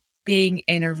intimidated being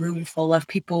in a room full of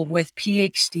people with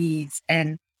PhDs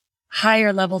and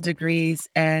higher level degrees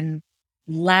and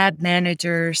lab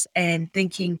managers and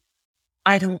thinking,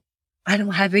 I don't I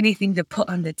don't have anything to put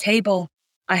on the table.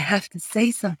 I have to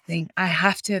say something. I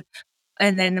have to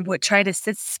and then would try to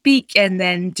speak and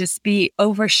then just be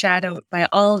overshadowed by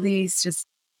all these just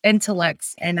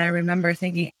intellects. And I remember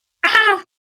thinking, ah,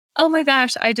 oh my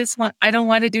gosh, I don't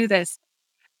want to do this.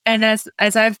 And as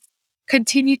I've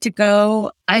continued to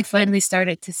go, I finally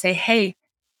started to say, hey,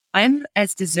 I'm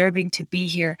as deserving to be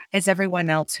here as everyone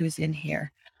else who's in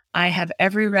here. I have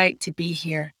every right to be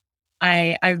here.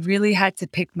 I really had to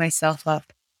pick myself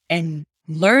up and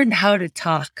learn how to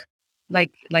talk.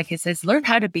 Like it says, learn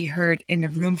how to be heard in a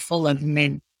room full of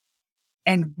men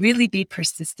and really be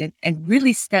persistent and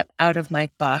really step out of my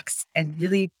box and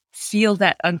really feel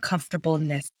that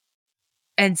uncomfortableness.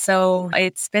 And so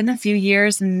it's been a few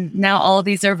years and now all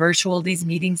these are virtual, these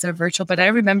meetings are virtual. But I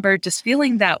remember just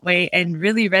feeling that way and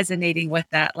really resonating with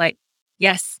that. Like,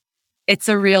 yes, it's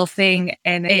a real thing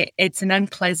and it's an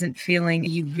unpleasant feeling.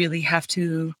 You really have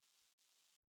to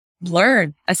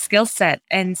learn a skill set.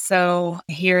 And so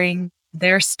hearing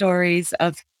their stories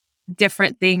of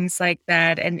different things like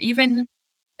that, and even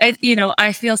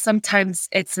I feel sometimes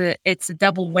it's a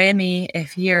double whammy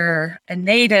if you're a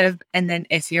native and then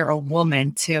if you're a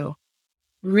woman too.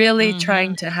 Really Mhm.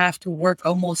 trying to have to work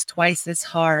almost twice as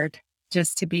hard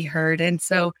just to be heard. And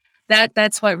so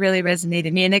that's what really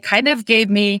resonated me. And it kind of gave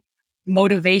me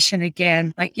motivation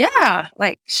again. Like, yeah,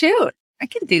 like shoot, I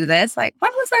can do this. Like, why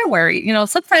was I worried?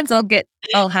 Sometimes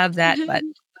I'll have that, but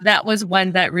that was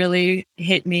one that really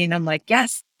hit me. And I'm like,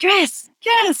 yes,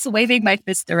 waving my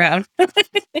fist around.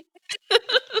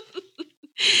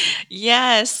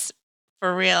 Yes,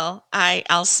 for real.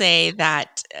 I'll say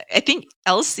that I think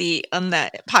Elsie on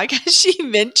that podcast, she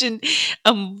mentioned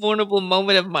a vulnerable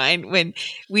moment of mine when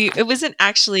it wasn't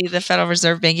actually the Federal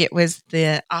Reserve Bank, it was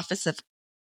the Office of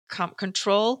Comp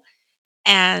Control,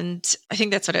 and I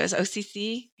think that's what it was,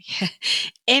 OCC?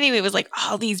 Anyway, it was like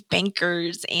all these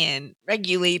bankers and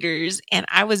regulators, and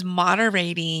I was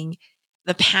moderating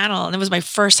the panel, and it was my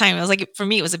first time. It was like for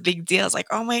me, it was a big deal. I was like,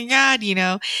 "Oh my god,"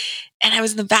 and I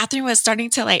was in the bathroom, I was starting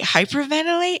to, like,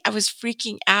 hyperventilate. I was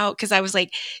freaking out because I was,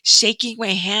 like, shaking my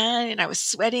hand and I was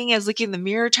sweating. I was looking in the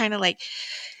mirror trying to, like,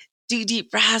 do deep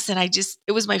breaths, and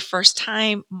it was my first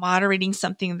time moderating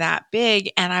something that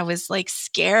big, and I was, like,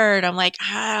 scared. I'm like,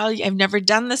 I've never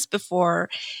done this before."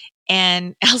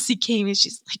 And Elsie came and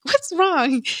she's like, "What's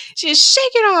wrong?" She goes,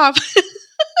 "Shake it off.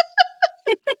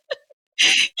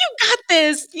 You got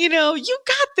this, you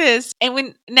got this."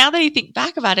 And now that I think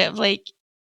back about it, I'm like,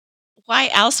 why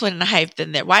else wouldn't I have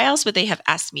been there? Why else would they have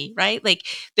asked me, right? Like,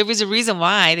 there was a reason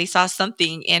why they saw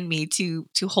something in me to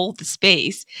hold the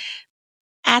space.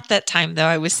 At that time, though,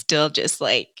 I was still just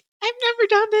like, "I've never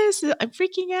done this. I'm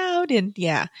freaking out." And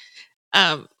yeah,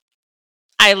 um,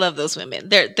 I love those women.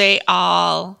 They're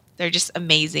just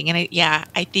amazing. And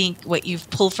I think what you've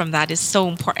pulled from that is so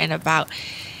important about,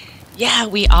 yeah,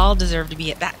 we all deserve to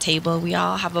be at that table. We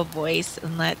all have a voice,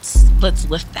 and let's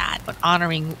lift that. But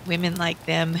honoring women like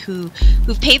them who've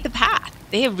paved the path.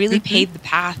 They have really Mhm. paved the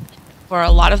path for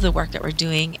a lot of the work that we're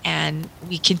doing, and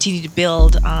we continue to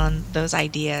build on those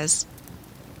ideas.